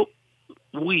 And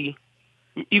we,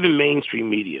 even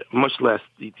mainstream media, much less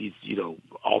these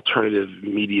alternative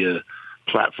media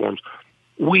platforms,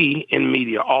 we in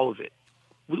media, all of it,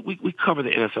 we cover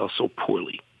the NFL so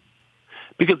poorly.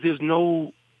 Because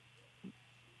no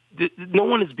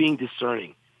one is being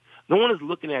discerning. No one is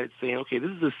looking at it saying, okay,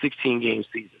 this is a 16-game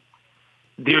season.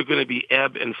 They're going to be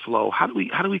ebb and flow. How do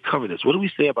we cover this? What do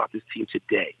we say about this team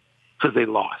today? Because they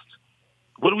lost.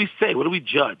 What do we say? What do we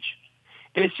judge?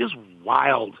 And it's just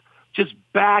wild, just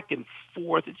back and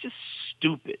forth. It's just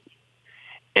stupid.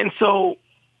 And so,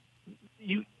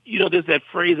 there's that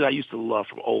phrase that I used to love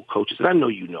from old coaches, and I know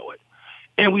you know it.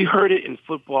 And we heard it in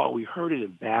football. We heard it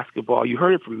in basketball. You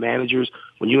heard it from managers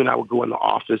when you and I would go in the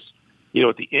office,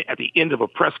 at the end of a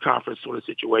press conference sort of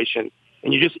situation,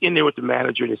 and you're just in there with the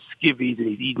manager and his skivvies, and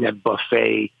he's eating that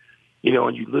buffet,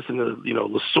 and you listen to,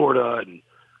 Lasorda and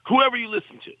whoever you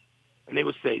listen to. And they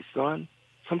would say, son,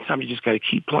 sometimes you just got to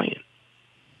keep playing.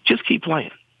 Just keep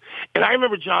playing. And I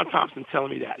remember John Thompson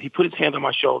telling me that. He put his hand on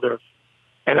my shoulder,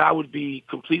 and I would be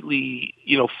completely,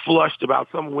 flushed about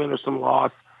some win or some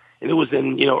loss. And it was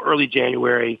in, early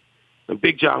January. And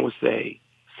Big John would say,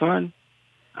 son,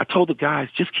 I told the guys,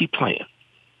 just keep playing.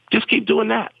 Just keep doing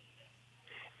that.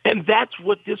 And that's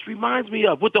what this reminds me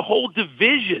of, with the whole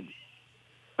division.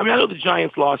 I mean, I know the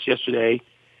Giants lost yesterday,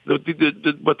 but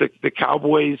the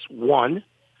Cowboys won.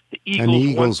 The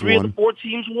Eagles won. 3 of the 4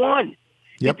 teams won.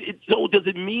 Yep. So does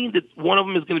it mean that one of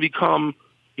them is going to become,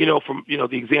 from,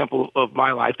 the example of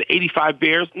my life, the 85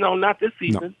 Bears? No, not this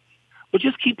season. No. But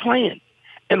just keep playing.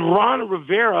 And Ron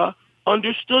Rivera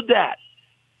understood that.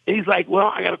 And he's like, well,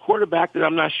 I got a quarterback that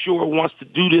I'm not sure wants to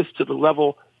do this to the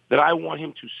level that I want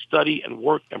him to study and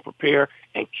work and prepare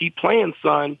and keep playing,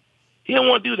 son. He don't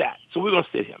want to do that. So we're going to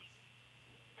sit him.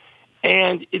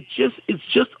 And it's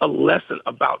just a lesson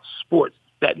about sports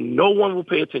that no one will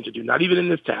pay attention to, not even in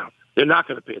this town. They're not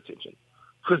going to pay attention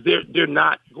because they're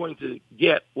not going to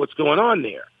get what's going on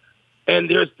there. And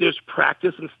there's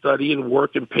practice and study and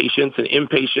work and patience and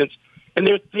impatience. And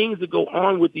there are things that go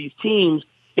on with these teams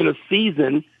in a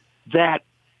season that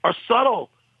are subtle.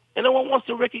 And no one wants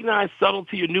to recognize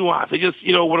subtlety or nuance. They just,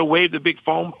 want to wave the big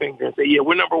foam finger and say, yeah,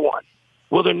 we're number one.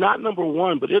 Well, they're not number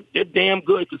one, but they're damn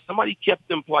good because somebody kept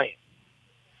them playing.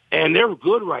 And they're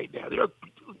good right now.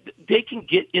 They can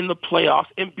get in the playoffs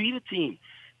and beat a team.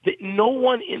 No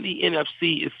one in the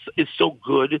NFC is so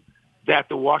good that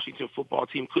the Washington football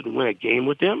team couldn't win a game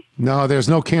with them. No, there's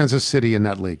no Kansas City in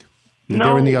that league.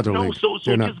 They're in the other league. So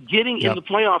just getting in the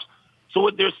playoffs. So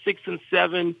they're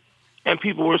 6-7, and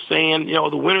people were saying,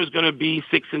 the winner's going to be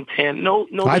 6-10. No,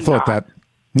 I thought that.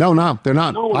 No, they're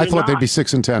not. No, I thought they'd be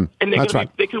 6-10. And that's right.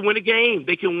 They could win a game.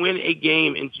 They can win a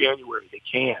game in January. They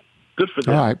can. Good for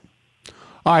them.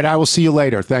 All right. I will see you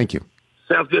later. Thank you.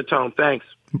 Sounds good, Tom. Thanks.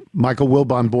 Michael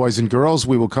Wilbon, boys and girls.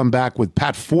 We will come back with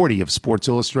Pat Forty of Sports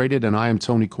Illustrated, and I am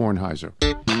Tony Kornheiser.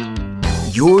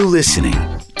 You're listening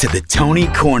to the Tony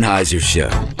Kornheiser Show.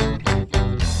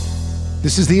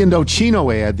 This is the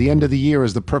Indochino ad. The end of the year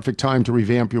is the perfect time to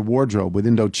revamp your wardrobe. With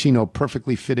Indochino,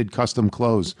 perfectly fitted custom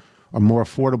clothes are more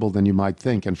affordable than you might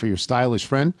think. And for your stylish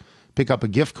friend, pick up a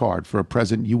gift card for a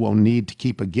present you won't need to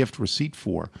keep a gift receipt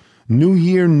for. New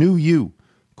year, new you.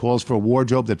 Calls for a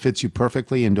wardrobe that fits you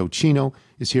perfectly. Indochino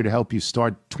is here to help you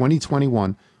start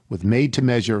 2021 with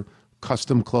made-to-measure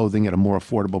custom clothing at a more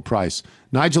affordable price.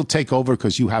 Nigel, take over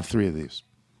because you have 3 of these.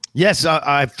 Yes,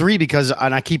 I have 3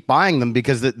 and I keep buying them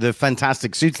because they're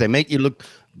fantastic suits. They make you look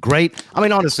great. I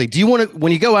mean, honestly, do you want to,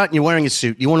 when you go out and you're wearing a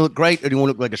suit, do you want to look great or do you want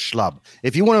to look like a schlub?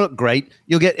 If you want to look great,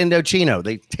 you'll get Indochino.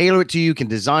 They tailor it to you. You can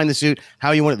design the suit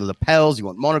how you want it, the lapels, you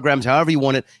want monograms, however you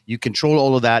want it. You control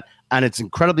all of that, and it's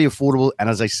incredibly affordable. And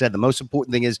as I said, the most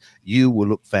important thing is you will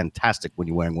look fantastic when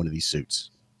you're wearing one of these suits.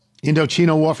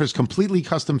 Indochino offers completely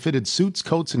custom-fitted suits,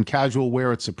 coats, and casual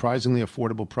wear at surprisingly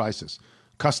affordable prices.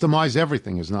 Customize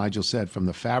everything, as Nigel said, from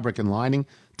the fabric and lining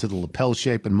to the lapel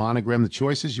shape and monogram. The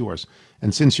choice is yours.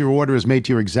 And since your order is made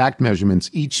to your exact measurements,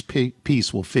 each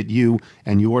piece will fit you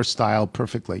and your style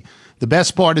perfectly. The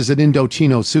best part is that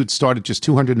Indochino suits start at just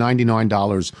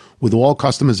 $299 with all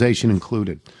customization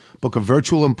included. Book a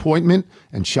virtual appointment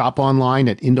and shop online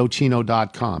at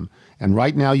Indochino.com. And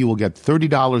right now you will get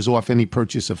 $30 off any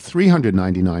purchase of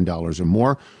 $399 or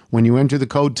more when you enter the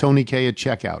code TonyK at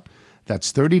checkout.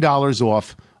 That's $30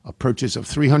 off a purchase of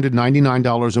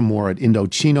 $399 or more at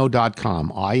Indochino.com,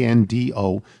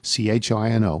 Indochino,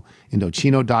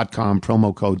 Indochino.com,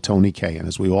 promo code TonyK. And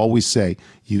as we always say,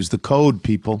 use the code,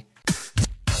 people.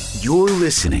 You're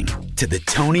listening to the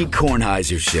Tony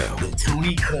Kornheiser Show. The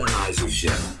Tony Kornheiser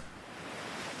Show.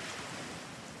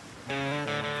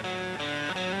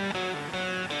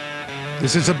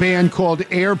 This is a band called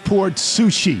Airport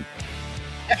Sushi,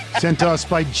 sent to us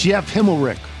by Jeff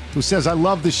Himmelrich, who says, I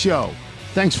love the show.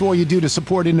 Thanks for all you do to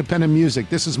support independent music.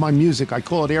 This is my music. I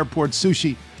call it Airport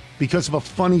Sushi because of a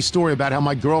funny story about how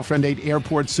my girlfriend ate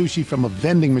airport sushi from a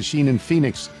vending machine in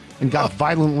Phoenix and got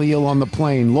violently ill on the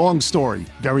plane. Long story.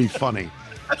 Very funny.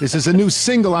 This is a new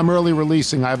single I'm early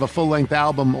releasing. I have a full-length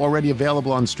album already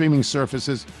available on streaming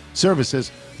services.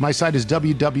 My site is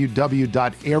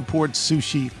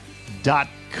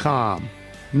www.airportsushi.com.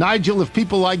 Nigel, if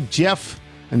people like Jeff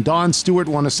and Don Stewart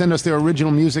want to send us their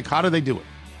original music, how do they do it?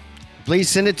 Please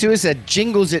send it to us at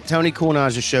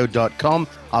jingles@tonykornheisershow.com.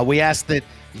 We ask that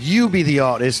you be the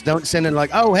artist. Don't send in like,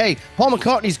 oh, hey, Paul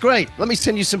McCartney's great. Let me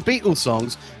send you some Beatles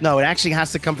songs. No, it actually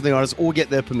has to come from the artist or get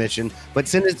their permission. But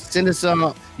send us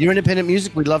your independent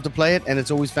music. We'd love to play it, and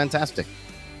it's always fantastic.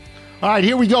 All right,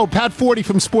 here we go. Pat Forty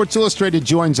from Sports Illustrated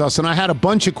joins us, and I had a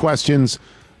bunch of questions,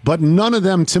 but none of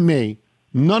them to me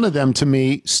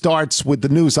starts with the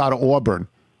news out of Auburn.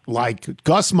 Like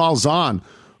Gus Malzahn,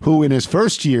 who in his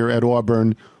first year at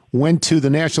Auburn went to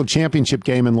the national championship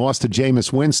game and lost to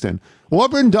Jameis Winston.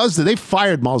 Auburn does that. They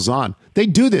fired Malzahn. They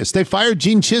do this. They fired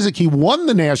Gene Chizik. He won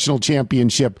the national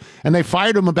championship, and they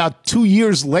fired him about 2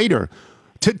 years later.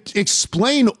 To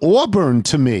explain Auburn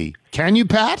to me, can you,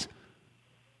 Pat?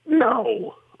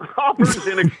 No. Auburn's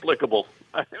inexplicable.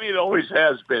 I mean, it always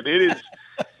has been.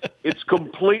 It's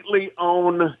completely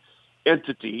own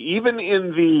entity. Even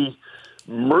in the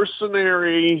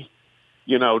mercenary,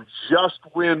 just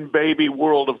win baby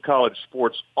world of college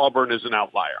sports, Auburn is an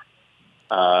outlier.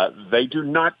 They do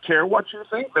not care what you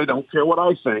think. They don't care what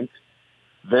I think.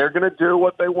 They're going to do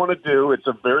what they want to do. It's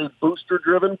a very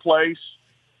booster-driven place.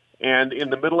 And in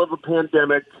the middle of a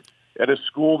pandemic, at a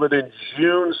school that in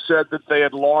June said that they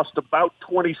had lost about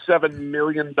 $27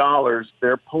 million,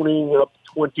 they're ponying up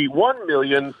 $21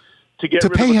 million to get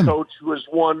rid of a coach who has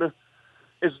won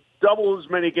double as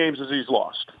many games as he's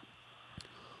lost.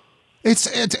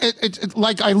 It's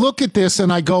like I look at this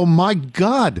and I go, my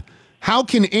God,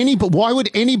 why would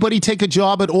anybody take a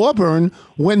job at Auburn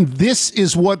when this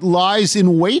is what lies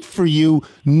in wait for you?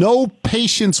 No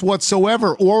patience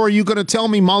whatsoever. Or are you going to tell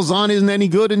me Malzahn isn't any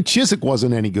good and Chizik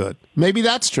wasn't any good? Maybe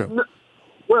that's true. No,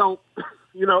 well,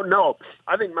 no.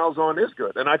 I think Malzahn is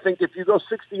good. And I think if you go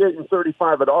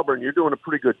 68-35 at Auburn, you're doing a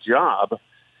pretty good job.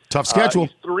 Tough schedule.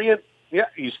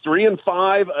 He's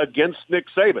 3-5 against Nick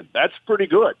Saban. That's pretty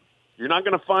good. You're not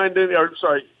going to find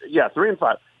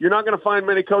 3-5. You're not going to find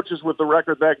many coaches with the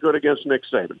record that good against Nick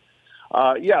Saban.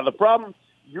 The problem,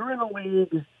 you're in a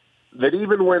league that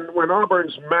even when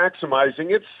Auburn's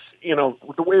maximizing, it's,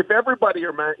 the way if everybody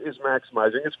is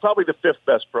maximizing, it's probably the 5th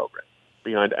best program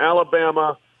behind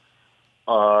Alabama,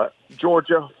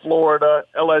 Georgia, Florida,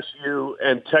 LSU,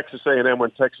 and Texas A&M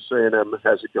when Texas A&M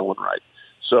has it going right.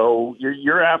 So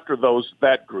you're after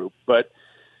that group. But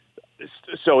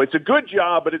so it's a good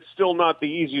job, but it's still not the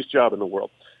easiest job in the world.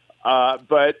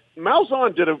 But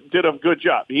Malzahn did a good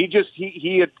job.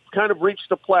 He had kind of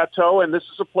reached a plateau, and this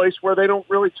is a place where they don't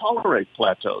really tolerate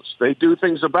plateaus. They do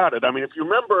things about it. I mean, if you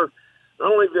remember,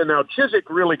 not only now Chizik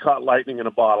really caught lightning in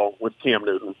a bottle with Cam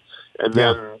Newton, and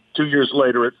then 2 years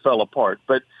later it fell apart.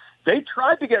 But they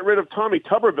tried to get rid of Tommy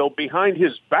Tuberville behind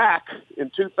his back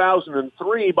in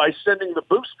 2003 by sending the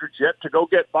booster jet to go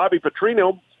get Bobby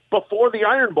Petrino before the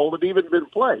Iron Bowl had even been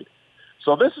played.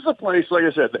 So this is a place, like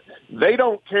I said, they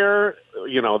don't care.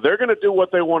 You know, they're going to do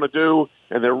what they want to do,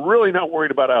 and they're really not worried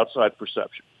about outside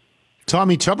perception.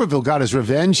 Tommy Tuberville got his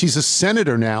revenge. He's a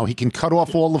senator now. He can cut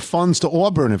off all the funds to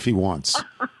Auburn if he wants.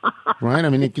 Right? I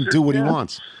mean, he can do what he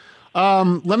wants.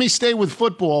 Let me stay with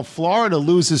football. Florida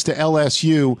loses to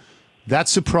LSU. That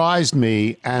surprised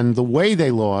me. And the way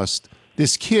they lost,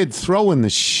 this kid throwing the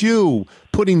shoe,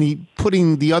 putting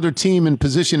the other team in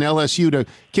position, LSU, to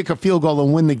kick a field goal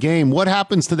and win the game. What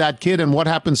happens to that kid, and what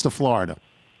happens to Florida?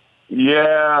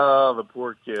 Yeah, the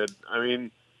poor kid. I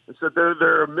mean, it's that there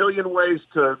are a million ways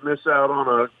to miss out on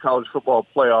a college football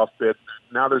playoff bid.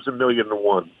 Now there's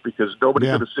 1,000,000 because nobody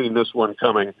could have seen this one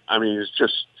coming. I mean, it's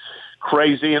just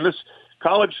crazy. And this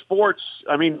college sports,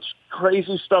 I mean,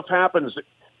 crazy stuff happens.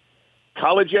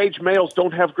 College-age males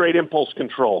don't have great impulse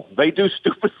control. They do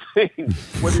stupid things,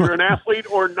 whether you're an athlete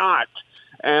or not.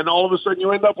 And all of a sudden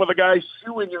you end up with a guy's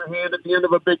shoe in your hand at the end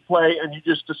of a big play, and you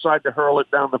just decide to hurl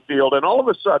it down the field. And all of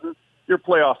a sudden, your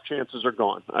playoff chances are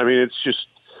gone. I mean, it's just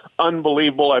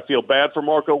unbelievable. I feel bad for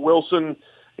Marco Wilson.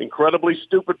 Incredibly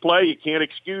stupid play. You can't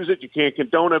excuse it. You can't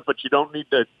condone it, but you don't need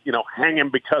to, hang him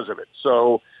because of it.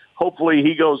 So hopefully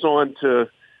he goes on to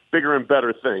bigger and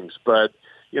better things. But,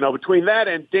 between that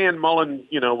and Dan Mullen,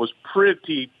 was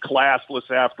pretty classless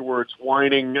afterwards,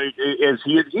 whining as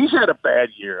he's had a bad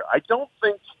year. I don't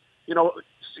think,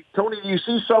 Tony, you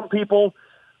see some people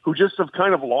who just have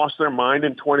kind of lost their mind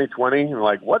in 2020 and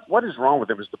like, what is wrong with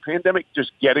them? Is the pandemic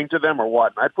just getting to them or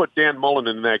what? And I put Dan Mullen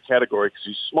in that category because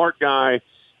he's a smart guy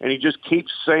and he just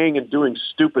keeps saying and doing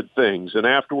stupid things. And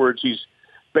afterwards he's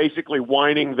basically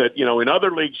whining that, in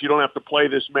other leagues you don't have to play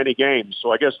this many games.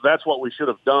 So I guess that's what we should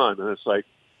have done. And it's like,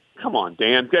 come on,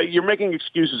 Dan. You're making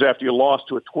excuses after you lost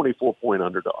to a 24-point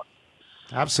underdog.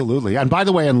 Absolutely. And by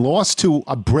the way, and lost to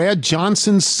a Brad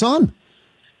Johnson's son,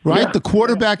 right? Yeah. The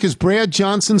quarterback is Brad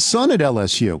Johnson's son at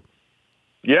LSU.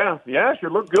 Yeah, she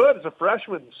looked good as a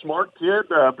freshman. Smart kid,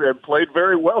 played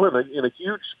very well in a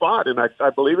huge spot, and I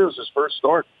believe it was his first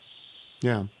start.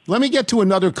 Yeah. Let me get to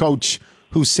another coach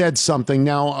who said something.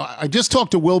 Now, I just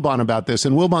talked to Wilbon about this,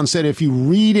 and Wilbon said if you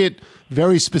read it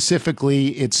very specifically,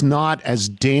 it's not as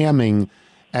damning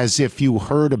as if you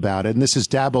heard about it. And this is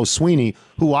Dabo Swinney,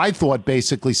 who I thought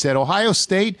basically said, Ohio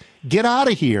State, get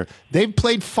out of here. They've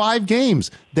played 5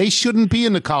 games. They shouldn't be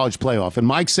in the college playoff. And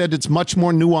Mike said it's much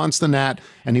more nuanced than that,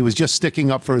 and he was just sticking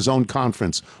up for his own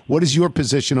conference. What is your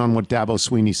position on what Dabo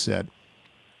Swinney said?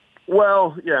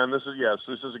 Well, yeah, and this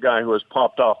is a guy who has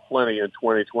popped off plenty in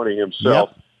 2020 himself.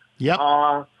 Yep.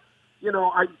 I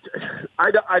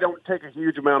don't take a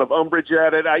huge amount of umbrage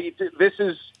at it. This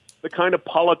is the kind of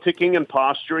politicking and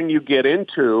posturing you get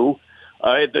into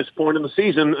at this point in the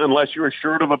season unless you're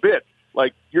assured of a bid.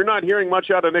 Like, you're not hearing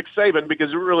much out of Nick Saban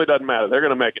because it really doesn't matter. They're going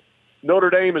to make it. Notre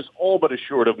Dame is all but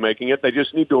assured of making it. They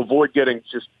just need to avoid getting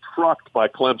just trucked by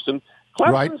Clemson.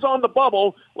 Clemson's on the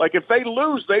bubble. Like, if they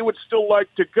lose, they would still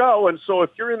like to go. And so if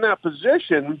you're in that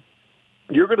position,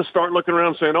 you're going to start looking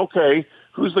around saying, okay,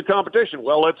 who's the competition?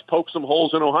 Well, let's poke some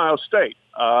holes in Ohio State.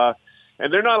 And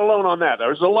they're not alone on that.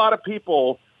 There's a lot of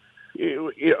people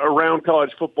around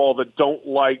college football that don't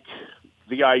like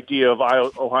the idea of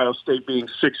Ohio State being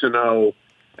 6-0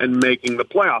 and making the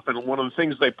playoff. And one of the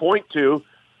things they point to,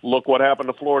 look what happened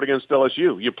to Florida against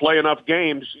LSU. You play enough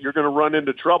games, you're going to run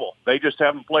into trouble. They just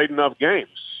haven't played enough games.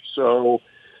 So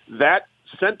that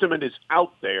sentiment is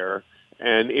out there.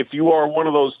 And if you are one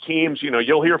of those teams,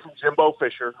 you'll hear from Jimbo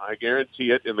Fisher, I guarantee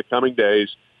it, in the coming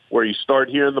days, where you start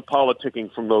hearing the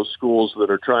politicking from those schools that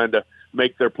are trying to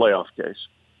make their playoff case.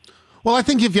 Well, I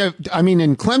think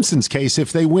in Clemson's case,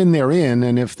 if they win, they're in,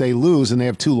 and if they lose and they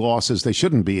have 2 losses, they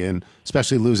shouldn't be in,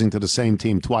 especially losing to the same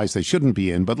team twice, they shouldn't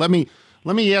be in. But let me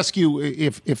ask you,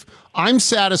 if I'm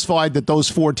satisfied that those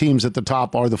 4 teams at the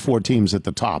top are the 4 teams at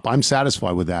the top. I'm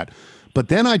satisfied with that. But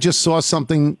then I just saw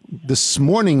something this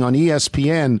morning on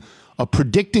ESPN, a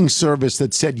predicting service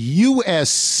that said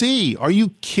USC. Are you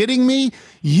kidding me?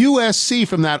 USC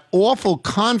from that awful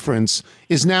conference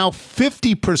is now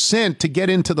 50% to get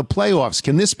into the playoffs.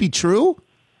 Can this be true?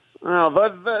 Well,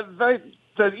 the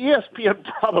ESPN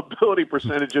probability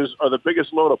percentages are the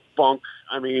biggest load of bunk.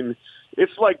 I mean,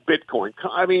 it's like Bitcoin.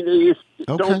 I mean,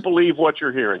 don't believe what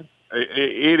you're hearing.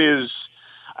 It is.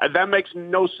 That makes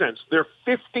no sense. They're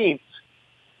 15th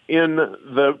in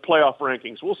the playoff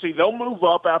rankings. We'll see. They'll move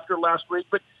up after last week,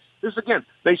 but this again,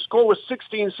 they score with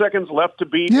 16 seconds left to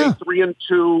beat a 3-2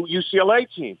 UCLA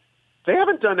team. They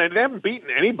haven't done it. They haven't beaten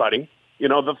anybody.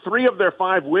 The 3 of their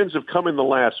 5 wins have come in the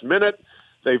last minute.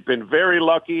 They've been very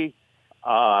lucky.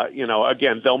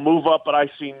 Again, they'll move up, but I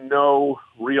see no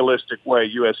realistic way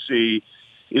USC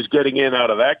is getting in out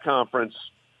of that conference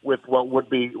with what would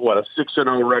be, a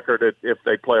 6-0 record if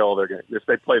they play all their games, if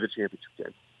they play the championship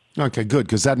game. Okay, good,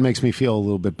 because that makes me feel a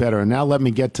little bit better. And now let me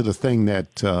get to the thing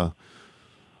that,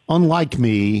 unlike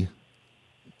me,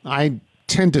 I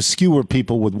tend to skewer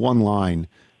people with one line,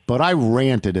 but I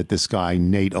ranted at this guy,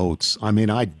 Nate Oates. I mean,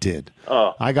 I did.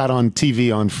 I got on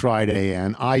TV on Friday,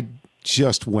 and I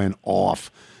just went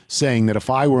off, saying that if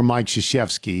I were Mike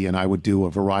Krzyzewski, and I would do a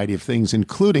variety of things,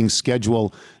 including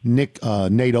schedule Nate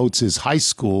Oates' high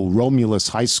school, Romulus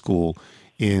High School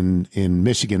in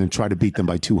Michigan, and try to beat them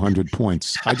by 200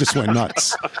 points. I just went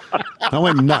nuts. I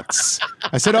went nuts.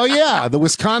 I said, oh, yeah, the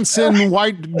Wisconsin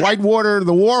Whitewater,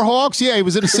 the Warhawks, yeah, he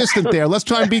was an assistant there. Let's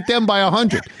try and beat them by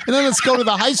 100. And then let's go to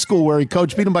the high school where he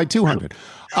coached, beat them by 200.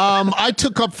 I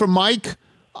took up for Mike.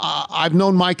 I've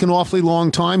known Mike an awfully long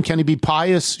time. Can he be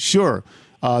pious? Sure.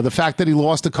 The fact that he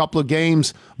lost a couple of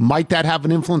games, might that have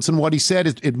an influence in what he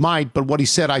said? It might, but what he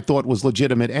said I thought was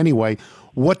legitimate anyway.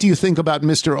 What do you think about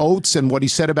Mr. Oates and what he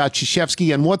said about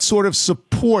Krzyzewski, and what sort of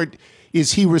support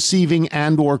is he receiving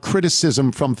and or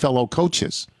criticism from fellow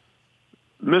coaches?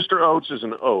 Mr. Oates is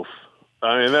an oaf.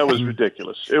 I mean, that was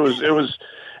ridiculous. It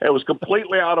was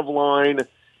completely out of line,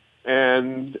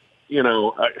 and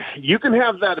you can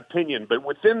have that opinion, but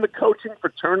within the coaching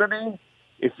fraternity,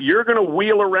 if you're going to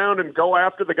wheel around and go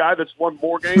after the guy that's won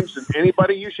more games than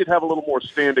anybody, you should have a little more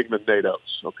standing than Nate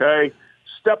Oates, okay?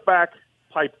 Step back,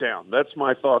 pipe down. That's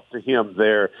my thought to him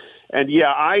there. And,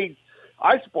 yeah, I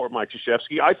support Mike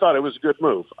Krzyzewski. I thought it was a good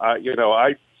move.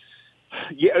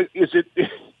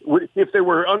 If they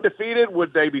were undefeated,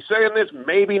 would they be saying this?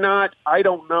 Maybe not. I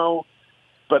don't know.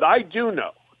 But I do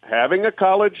know, having a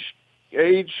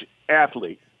college-age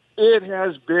athlete, it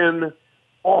has been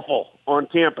awful on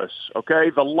campus,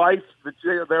 okay? The life that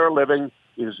they're living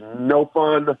is no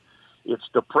fun. It's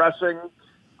depressing.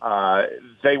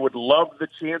 They would love the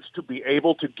chance to be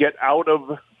able to get out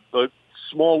of the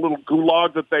small little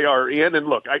gulag that they are in. And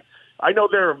look, I know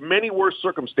there are many worse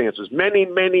circumstances, many,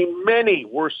 many, many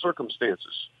worse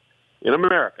circumstances in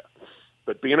America.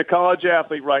 But being a college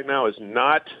athlete right now is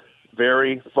not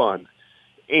very fun.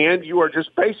 And you are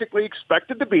just basically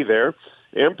expected to be there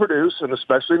and produce, and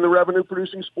especially in the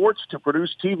revenue-producing sports, to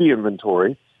produce TV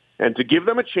inventory and to give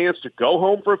them a chance to go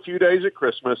home for a few days at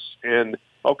Christmas. And,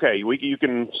 okay, you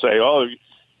can say, oh,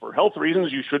 for health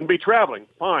reasons, you shouldn't be traveling.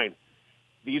 Fine.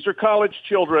 These are college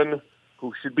children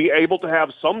who should be able to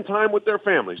have some time with their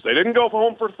families. They didn't go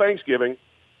home for Thanksgiving.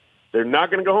 They're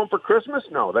not going to go home for Christmas?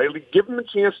 No. They give them a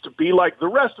chance to be like the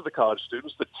rest of the college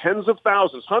students, the tens of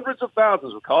thousands, hundreds of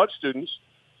thousands of college students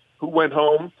who went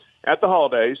home at the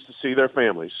holidays to see their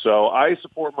families. So I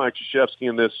support Mike Krzyzewski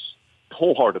in this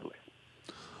wholeheartedly.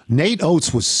 Nate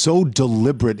Oates was so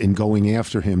deliberate in going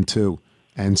after him, too,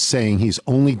 and saying he's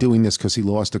only doing this because he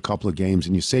lost a couple of games.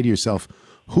 And you say to yourself,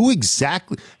 who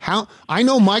exactly? How? I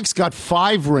know Mike's got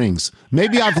 5 rings.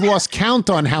 Maybe I've lost count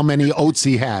on how many Oates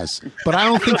he has, but I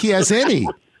don't think he has any.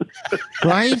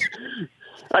 Right?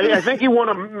 I think he won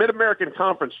a Mid-American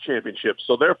Conference championship,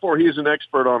 so therefore he's an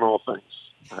expert on all things.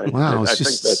 I think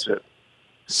that's it.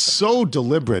 So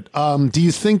deliberate. Do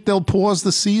you think they'll pause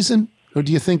the season, or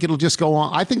do you think it'll just go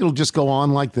on? I think it'll just go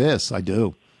on like this. I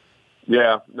do.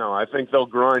 Yeah, no, I think they'll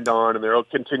grind on, and there'll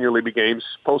continually be games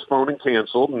postponed and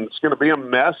canceled, and it's going to be a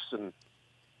mess. And,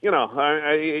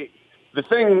 the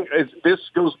thing is, this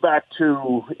goes back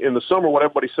to, in the summer, what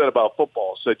everybody said about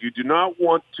football, said you do not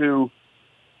want to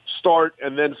start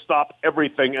and then stop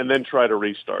everything and then try to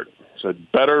restart. So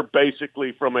better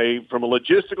basically from a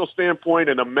logistical standpoint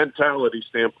and a mentality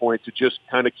standpoint to just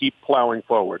kind of keep plowing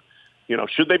forward.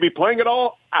 Should they be playing at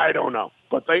all? I don't know,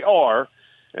 but they are.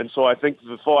 And so I think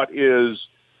the thought is,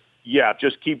 yeah,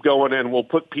 just keep going and we'll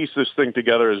piece this thing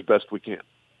together as best we can.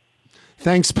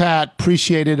 Thanks, Pat.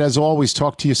 Appreciate it as always.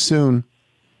 Talk to you soon.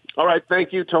 All right.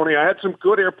 Thank you, Tony. I had some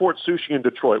good airport sushi in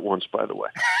Detroit once, by the way.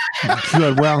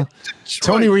 Good. Well,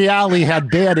 Tony Reale had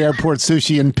bad airport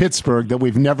sushi in Pittsburgh that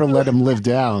we've never let him live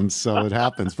down, so it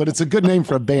happens. But it's a good name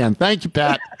for a band. Thank you,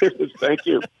 Pat. Thank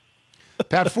you.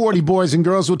 Pat Forty, boys and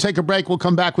girls. We'll take a break. We'll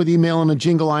come back with email and a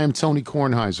jingle. I am Tony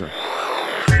Kornheiser.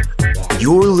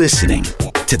 You're listening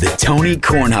to the Tony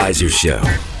Kornheiser Show.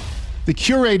 The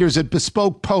curators at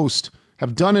Bespoke Post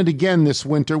have done it again this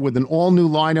winter with an all-new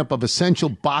lineup of essential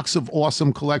Box of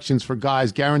Awesome collections for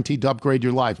guys guaranteed to upgrade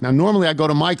your life. Now, normally I go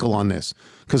to Michael on this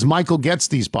because Michael gets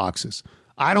these boxes.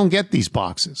 I don't get these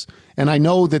boxes. And I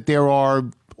know that there are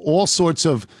all sorts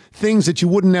of things that you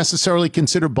wouldn't necessarily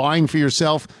consider buying for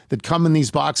yourself that come in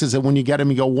these boxes, and when you get them,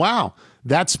 you go, wow,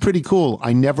 that's pretty cool.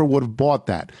 I never would have bought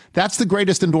that. That's the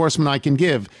greatest endorsement I can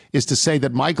give, is to say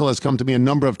that Michael has come to me a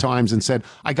number of times and said,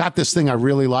 I got this thing, I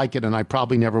really like it, and I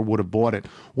probably never would have bought it.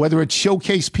 Whether it's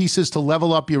showcase pieces to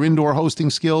level up your indoor hosting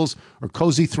skills or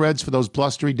cozy threads for those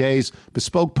blustery days,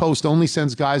 Bespoke Post only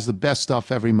sends guys the best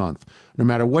stuff every month. No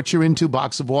matter what you're into,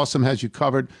 Box of Awesome has you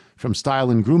covered, from style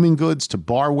and grooming goods to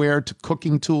barware to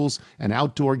cooking tools and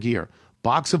outdoor gear.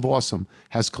 Box of Awesome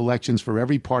has collections for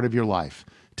every part of your life.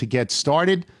 To get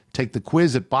started, take the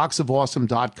quiz at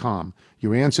boxofawesome.com.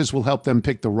 Your answers will help them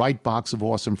pick the right Box of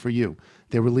Awesome for you.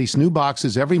 They release new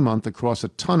boxes every month across a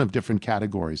ton of different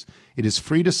categories. It is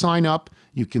free to sign up.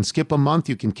 You can skip a month.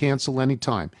 You can cancel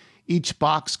anytime. Each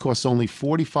box costs only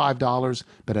 $45,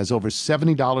 but has over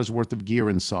 $70 worth of gear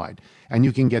inside. And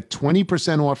you can get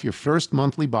 20% off your first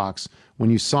monthly box when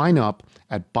you sign up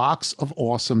at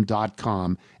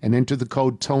boxofawesome.com and enter the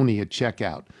code Tony at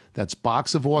checkout. That's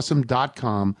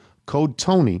boxofawesome.com, code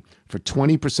Tony, for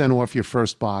 20% off your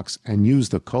first box, and use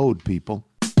the code, people.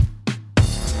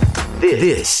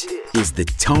 This is the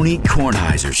Tony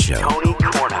Kornheiser Show. Tony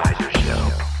Kornheiser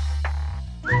Show.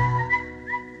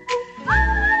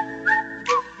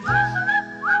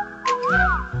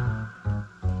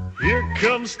 Here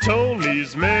comes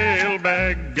Tony's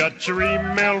mailbag, got your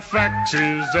email,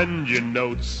 faxes, and your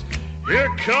notes. Here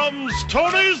comes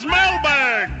Tony's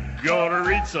mailbag, gonna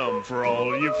read some for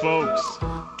all you folks.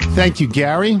 Thank you,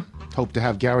 Gary. Hope to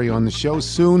have Gary on the show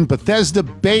soon. Bethesda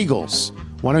Bagels.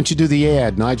 Why don't you do the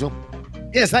ad, Nigel?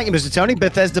 Yes, thank you, Mr. Tony.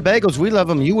 Bethesda Bagels, we love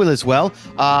them. You will as well.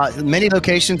 Many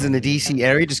locations in the D.C.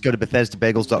 area. Just go to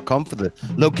BethesdaBagels.com for the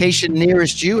location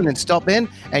nearest you, and then stop in,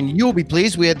 and you'll be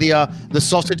pleased. We had the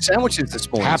sausage sandwiches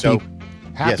this morning.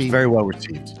 Happy. Yes, very well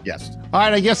received. Yes. All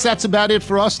right, I guess that's about it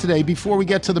for us today. Before we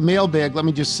get to the mailbag, let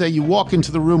me just say, you walk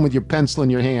into the room with your pencil in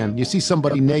your hand. You see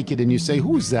somebody naked, and you say,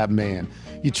 who's that man?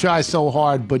 You try so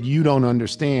hard, but you don't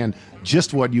understand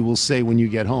just what you will say when you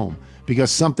get home.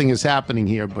 Because something is happening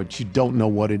here, but you don't know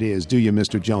what it is, do you,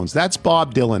 Mr. Jones? That's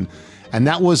Bob Dylan, and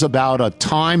that was about a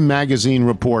Time magazine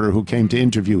reporter who came to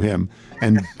interview him,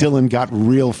 and Dylan got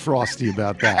real frosty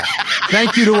about that.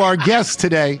 Thank you to our guests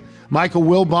today, Michael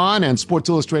Wilbon and Sports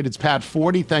Illustrated's Pat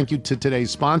Forty. Thank you to today's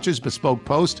sponsors, Bespoke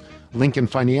Post, Lincoln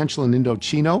Financial, and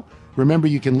Indochino. Remember,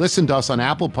 you can listen to us on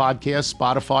Apple Podcasts,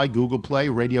 Spotify, Google Play,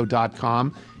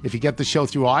 radio.com. If you get the show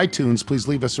through iTunes, please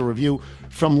leave us a review.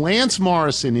 From Lance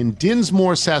Morrison in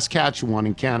Dinsmore, Saskatchewan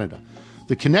in Canada.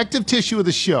 The connective tissue of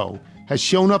the show has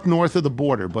shown up north of the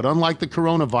border, but unlike the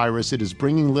coronavirus, it is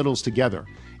bringing littles together.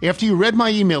 After you read my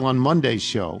email on Monday's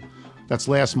show, that's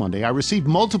last Monday, I received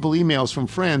multiple emails from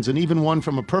friends and even one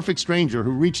from a perfect stranger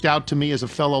who reached out to me as a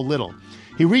fellow little.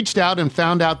 He reached out and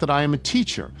found out that I am a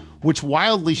teacher, which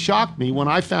wildly shocked me when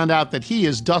I found out that he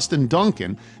is Dustin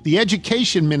Duncan, the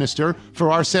education minister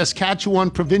for our Saskatchewan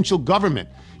provincial government.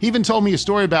 He even told me a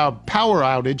story about a power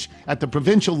outage at the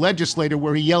provincial legislature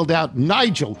where he yelled out,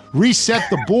 "Nigel, reset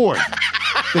the board."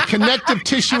 The connective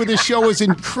tissue of this show is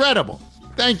incredible.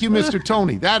 Thank you, Mr.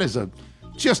 Tony. That is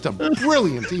just a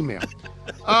brilliant email.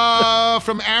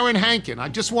 From Aaron Hankin. I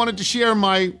just wanted to share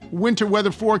my winter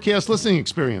weather forecast listening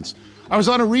experience. I was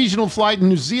on a regional flight in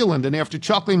New Zealand, and after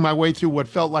chuckling my way through what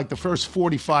felt like the first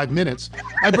 45 minutes,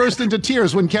 I burst into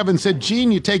tears when Kevin said,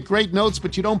 "Gene, you take great notes,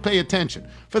 but you don't pay attention.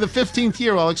 For the 15th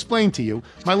year, I'll explain to you."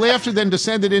 My laughter then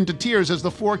descended into tears as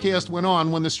the forecast went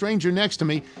on when the stranger next to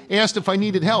me asked if I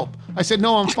needed help. I said,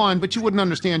 "No, I'm fine, but you wouldn't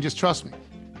understand, just trust me."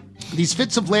 These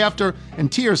fits of laughter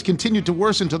and tears continued to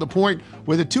worsen to the point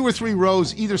where the 2 or 3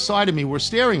 rows either side of me were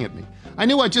staring at me. I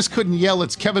knew I just couldn't yell,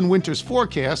 "It's Kevin's winter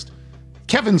forecast,"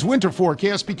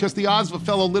 because the odds of a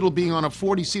fellow little being on a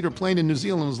 40-seater plane in New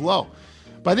Zealand was low.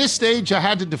 By this stage, I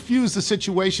had to diffuse the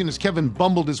situation as Kevin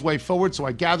bumbled his way forward, so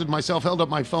I gathered myself, held up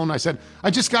my phone, I said,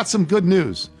 "I just got some good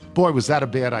news." Boy, was that a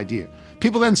bad idea.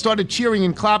 People then started cheering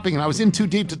and clapping, and I was in too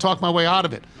deep to talk my way out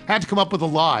of it. I had to come up with a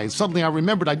lie. Suddenly I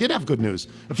remembered I did have good news.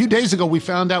 A few days ago, we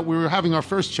found out we were having our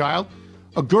first child,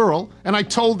 a girl, and I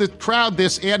told the crowd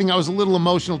this, adding I was a little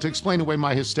emotional to explain away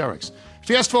my hysterics.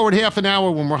 Fast forward half an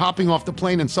hour when we're hopping off the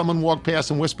plane and someone walked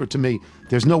past and whispered to me,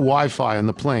 "There's no Wi-Fi on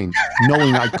the plane,"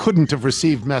 knowing I couldn't have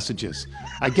received messages.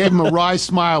 I gave him a wry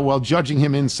smile while judging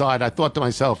him inside. I thought to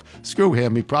myself, screw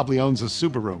him, he probably owns a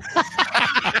Subaru.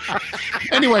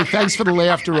 Anyway, thanks for the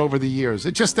laughter over the years.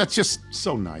 That's just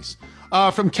so nice.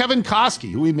 From Kevin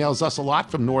Koski, who emails us a lot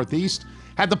from Northeast,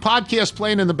 had the podcast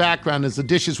playing in the background as the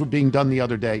dishes were being done the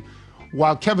other day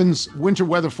while Kevin's winter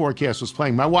weather forecast was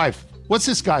playing. My wife, what's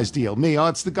this guy's deal? Me,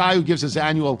 it's the guy who gives his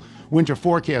annual winter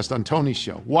forecast on Tony's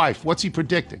show. Wife, what's he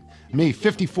predicting? Me,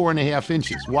 54.5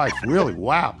 inches. Wife, really?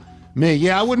 Wow. Me,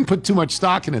 yeah, I wouldn't put too much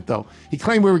stock in it, though. He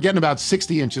claimed we were getting about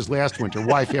 60 inches last winter.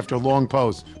 Wife, after a long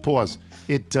pause,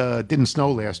 it didn't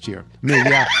snow last year. Me,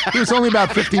 yeah, he was only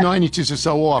about 59 inches or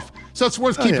so off. So it's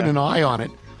worth keeping an eye on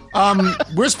it.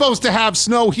 We're supposed to have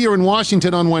snow here in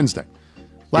Washington on Wednesday.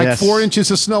 4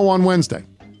 inches of snow on Wednesday.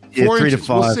 4 3 inches. to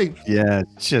 5. We'll see. Yeah,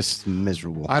 it's just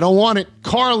miserable. I don't want it.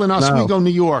 Carl in Oswego, New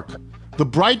York. The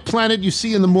bright planet you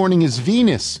see in the morning is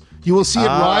Venus. You will see it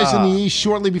rise in the east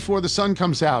shortly before the sun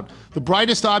comes out. The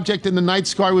brightest object in the night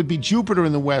sky would be Jupiter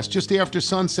in the west, just after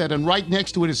sunset, and right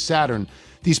next to it is Saturn.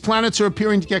 These planets are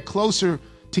appearing to get closer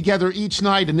together each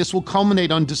night, and this will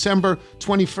culminate on December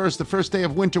 21st, the first day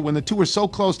of winter, when the two are so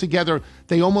close together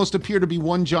they almost appear to be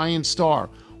one giant star.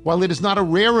 While it is not a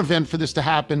rare event for this to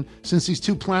happen, since these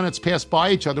two planets pass by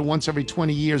each other once every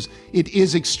 20 years, it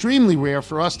is extremely rare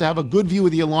for us to have a good view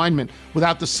of the alignment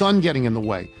without the sun getting in the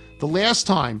way. The last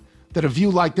time that a view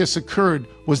like this occurred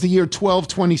was the year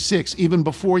 1226, even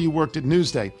before you worked at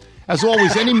Newsday. As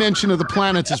always, any mention of the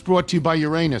planets is brought to you by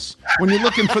Uranus. When you're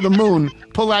looking for the moon,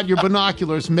 pull out your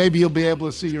binoculars. Maybe you'll be able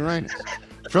to see Uranus.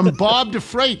 From Bob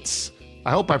DeFreitas,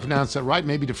 I hope I pronounced that right,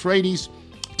 maybe DeFreitas,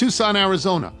 Tucson,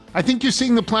 Arizona. I think you're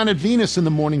seeing the planet Venus in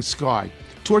the morning sky,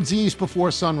 towards the east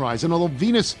before sunrise. And although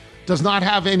Venus does not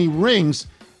have any rings,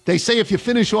 they say if you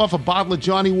finish off a bottle of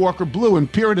Johnny Walker Blue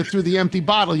and peer at it through the empty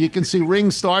bottle, you can see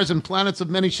rings, stars, and planets of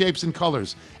many shapes and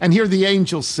colors, and hear the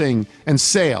angels sing and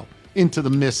sail into the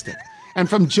mystic. And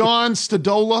from John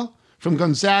Stadola, from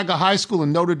Gonzaga High School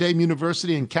and Notre Dame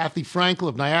University, and Kathy Frankel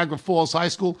of Niagara Falls High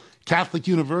School, Catholic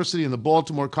University, and the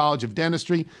Baltimore College of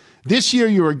Dentistry. This year,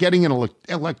 you are getting an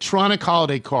electronic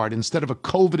holiday card instead of a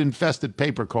COVID-infested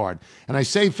paper card. And I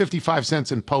saved 55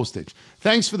 cents in postage.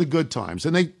 Thanks for the good times.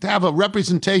 And they have a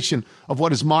representation of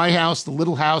what is my house, the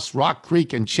Little House, Rock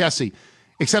Creek, and Chessie.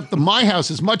 Except the my house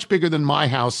is much bigger than my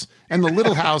house, and the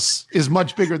little house is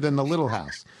much bigger than the little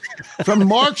house. From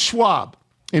Mark Schwab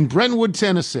in Brentwood,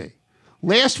 Tennessee.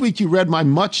 Last week, you read my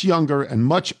much younger and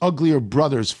much uglier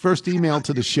brother's first email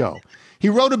to the show. He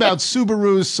wrote about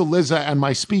Subaru's Celiza and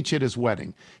my speech at his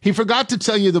wedding. He forgot to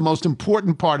tell you the most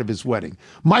important part of his wedding.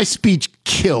 My speech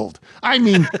killed. I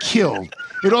mean, killed.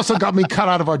 It also got me cut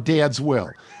out of our dad's will.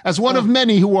 As one of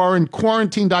many who are in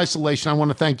quarantined isolation, I want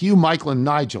to thank you, Michael and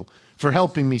Nigel, for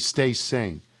helping me stay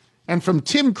sane. And from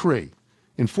Tim Cree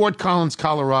in Fort Collins,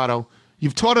 Colorado,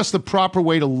 you've taught us the proper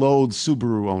way to load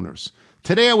Subaru owners.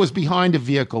 Today I was behind a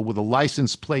vehicle with a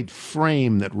license plate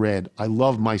frame that read, "I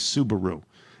love my Subaru."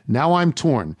 Now I'm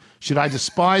torn. Should I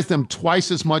despise them twice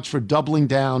as much for doubling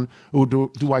down, or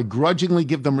do I grudgingly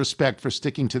give them respect for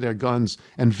sticking to their guns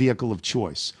and vehicle of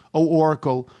choice? Oh,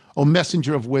 Oracle, oh,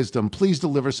 messenger of wisdom, please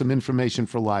deliver some information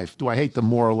for life. Do I hate them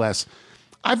more or less?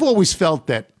 I've always felt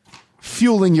that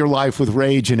fueling your life with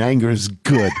rage and anger is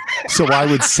good, so I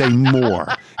would say more.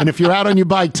 And if you're out on your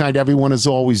bike tonight, everyone, as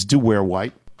always, do wear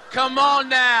white. Come on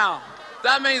now.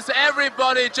 That means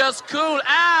everybody just cool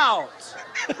out.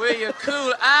 Will you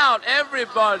cool out,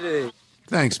 everybody?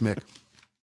 Thanks, Mick.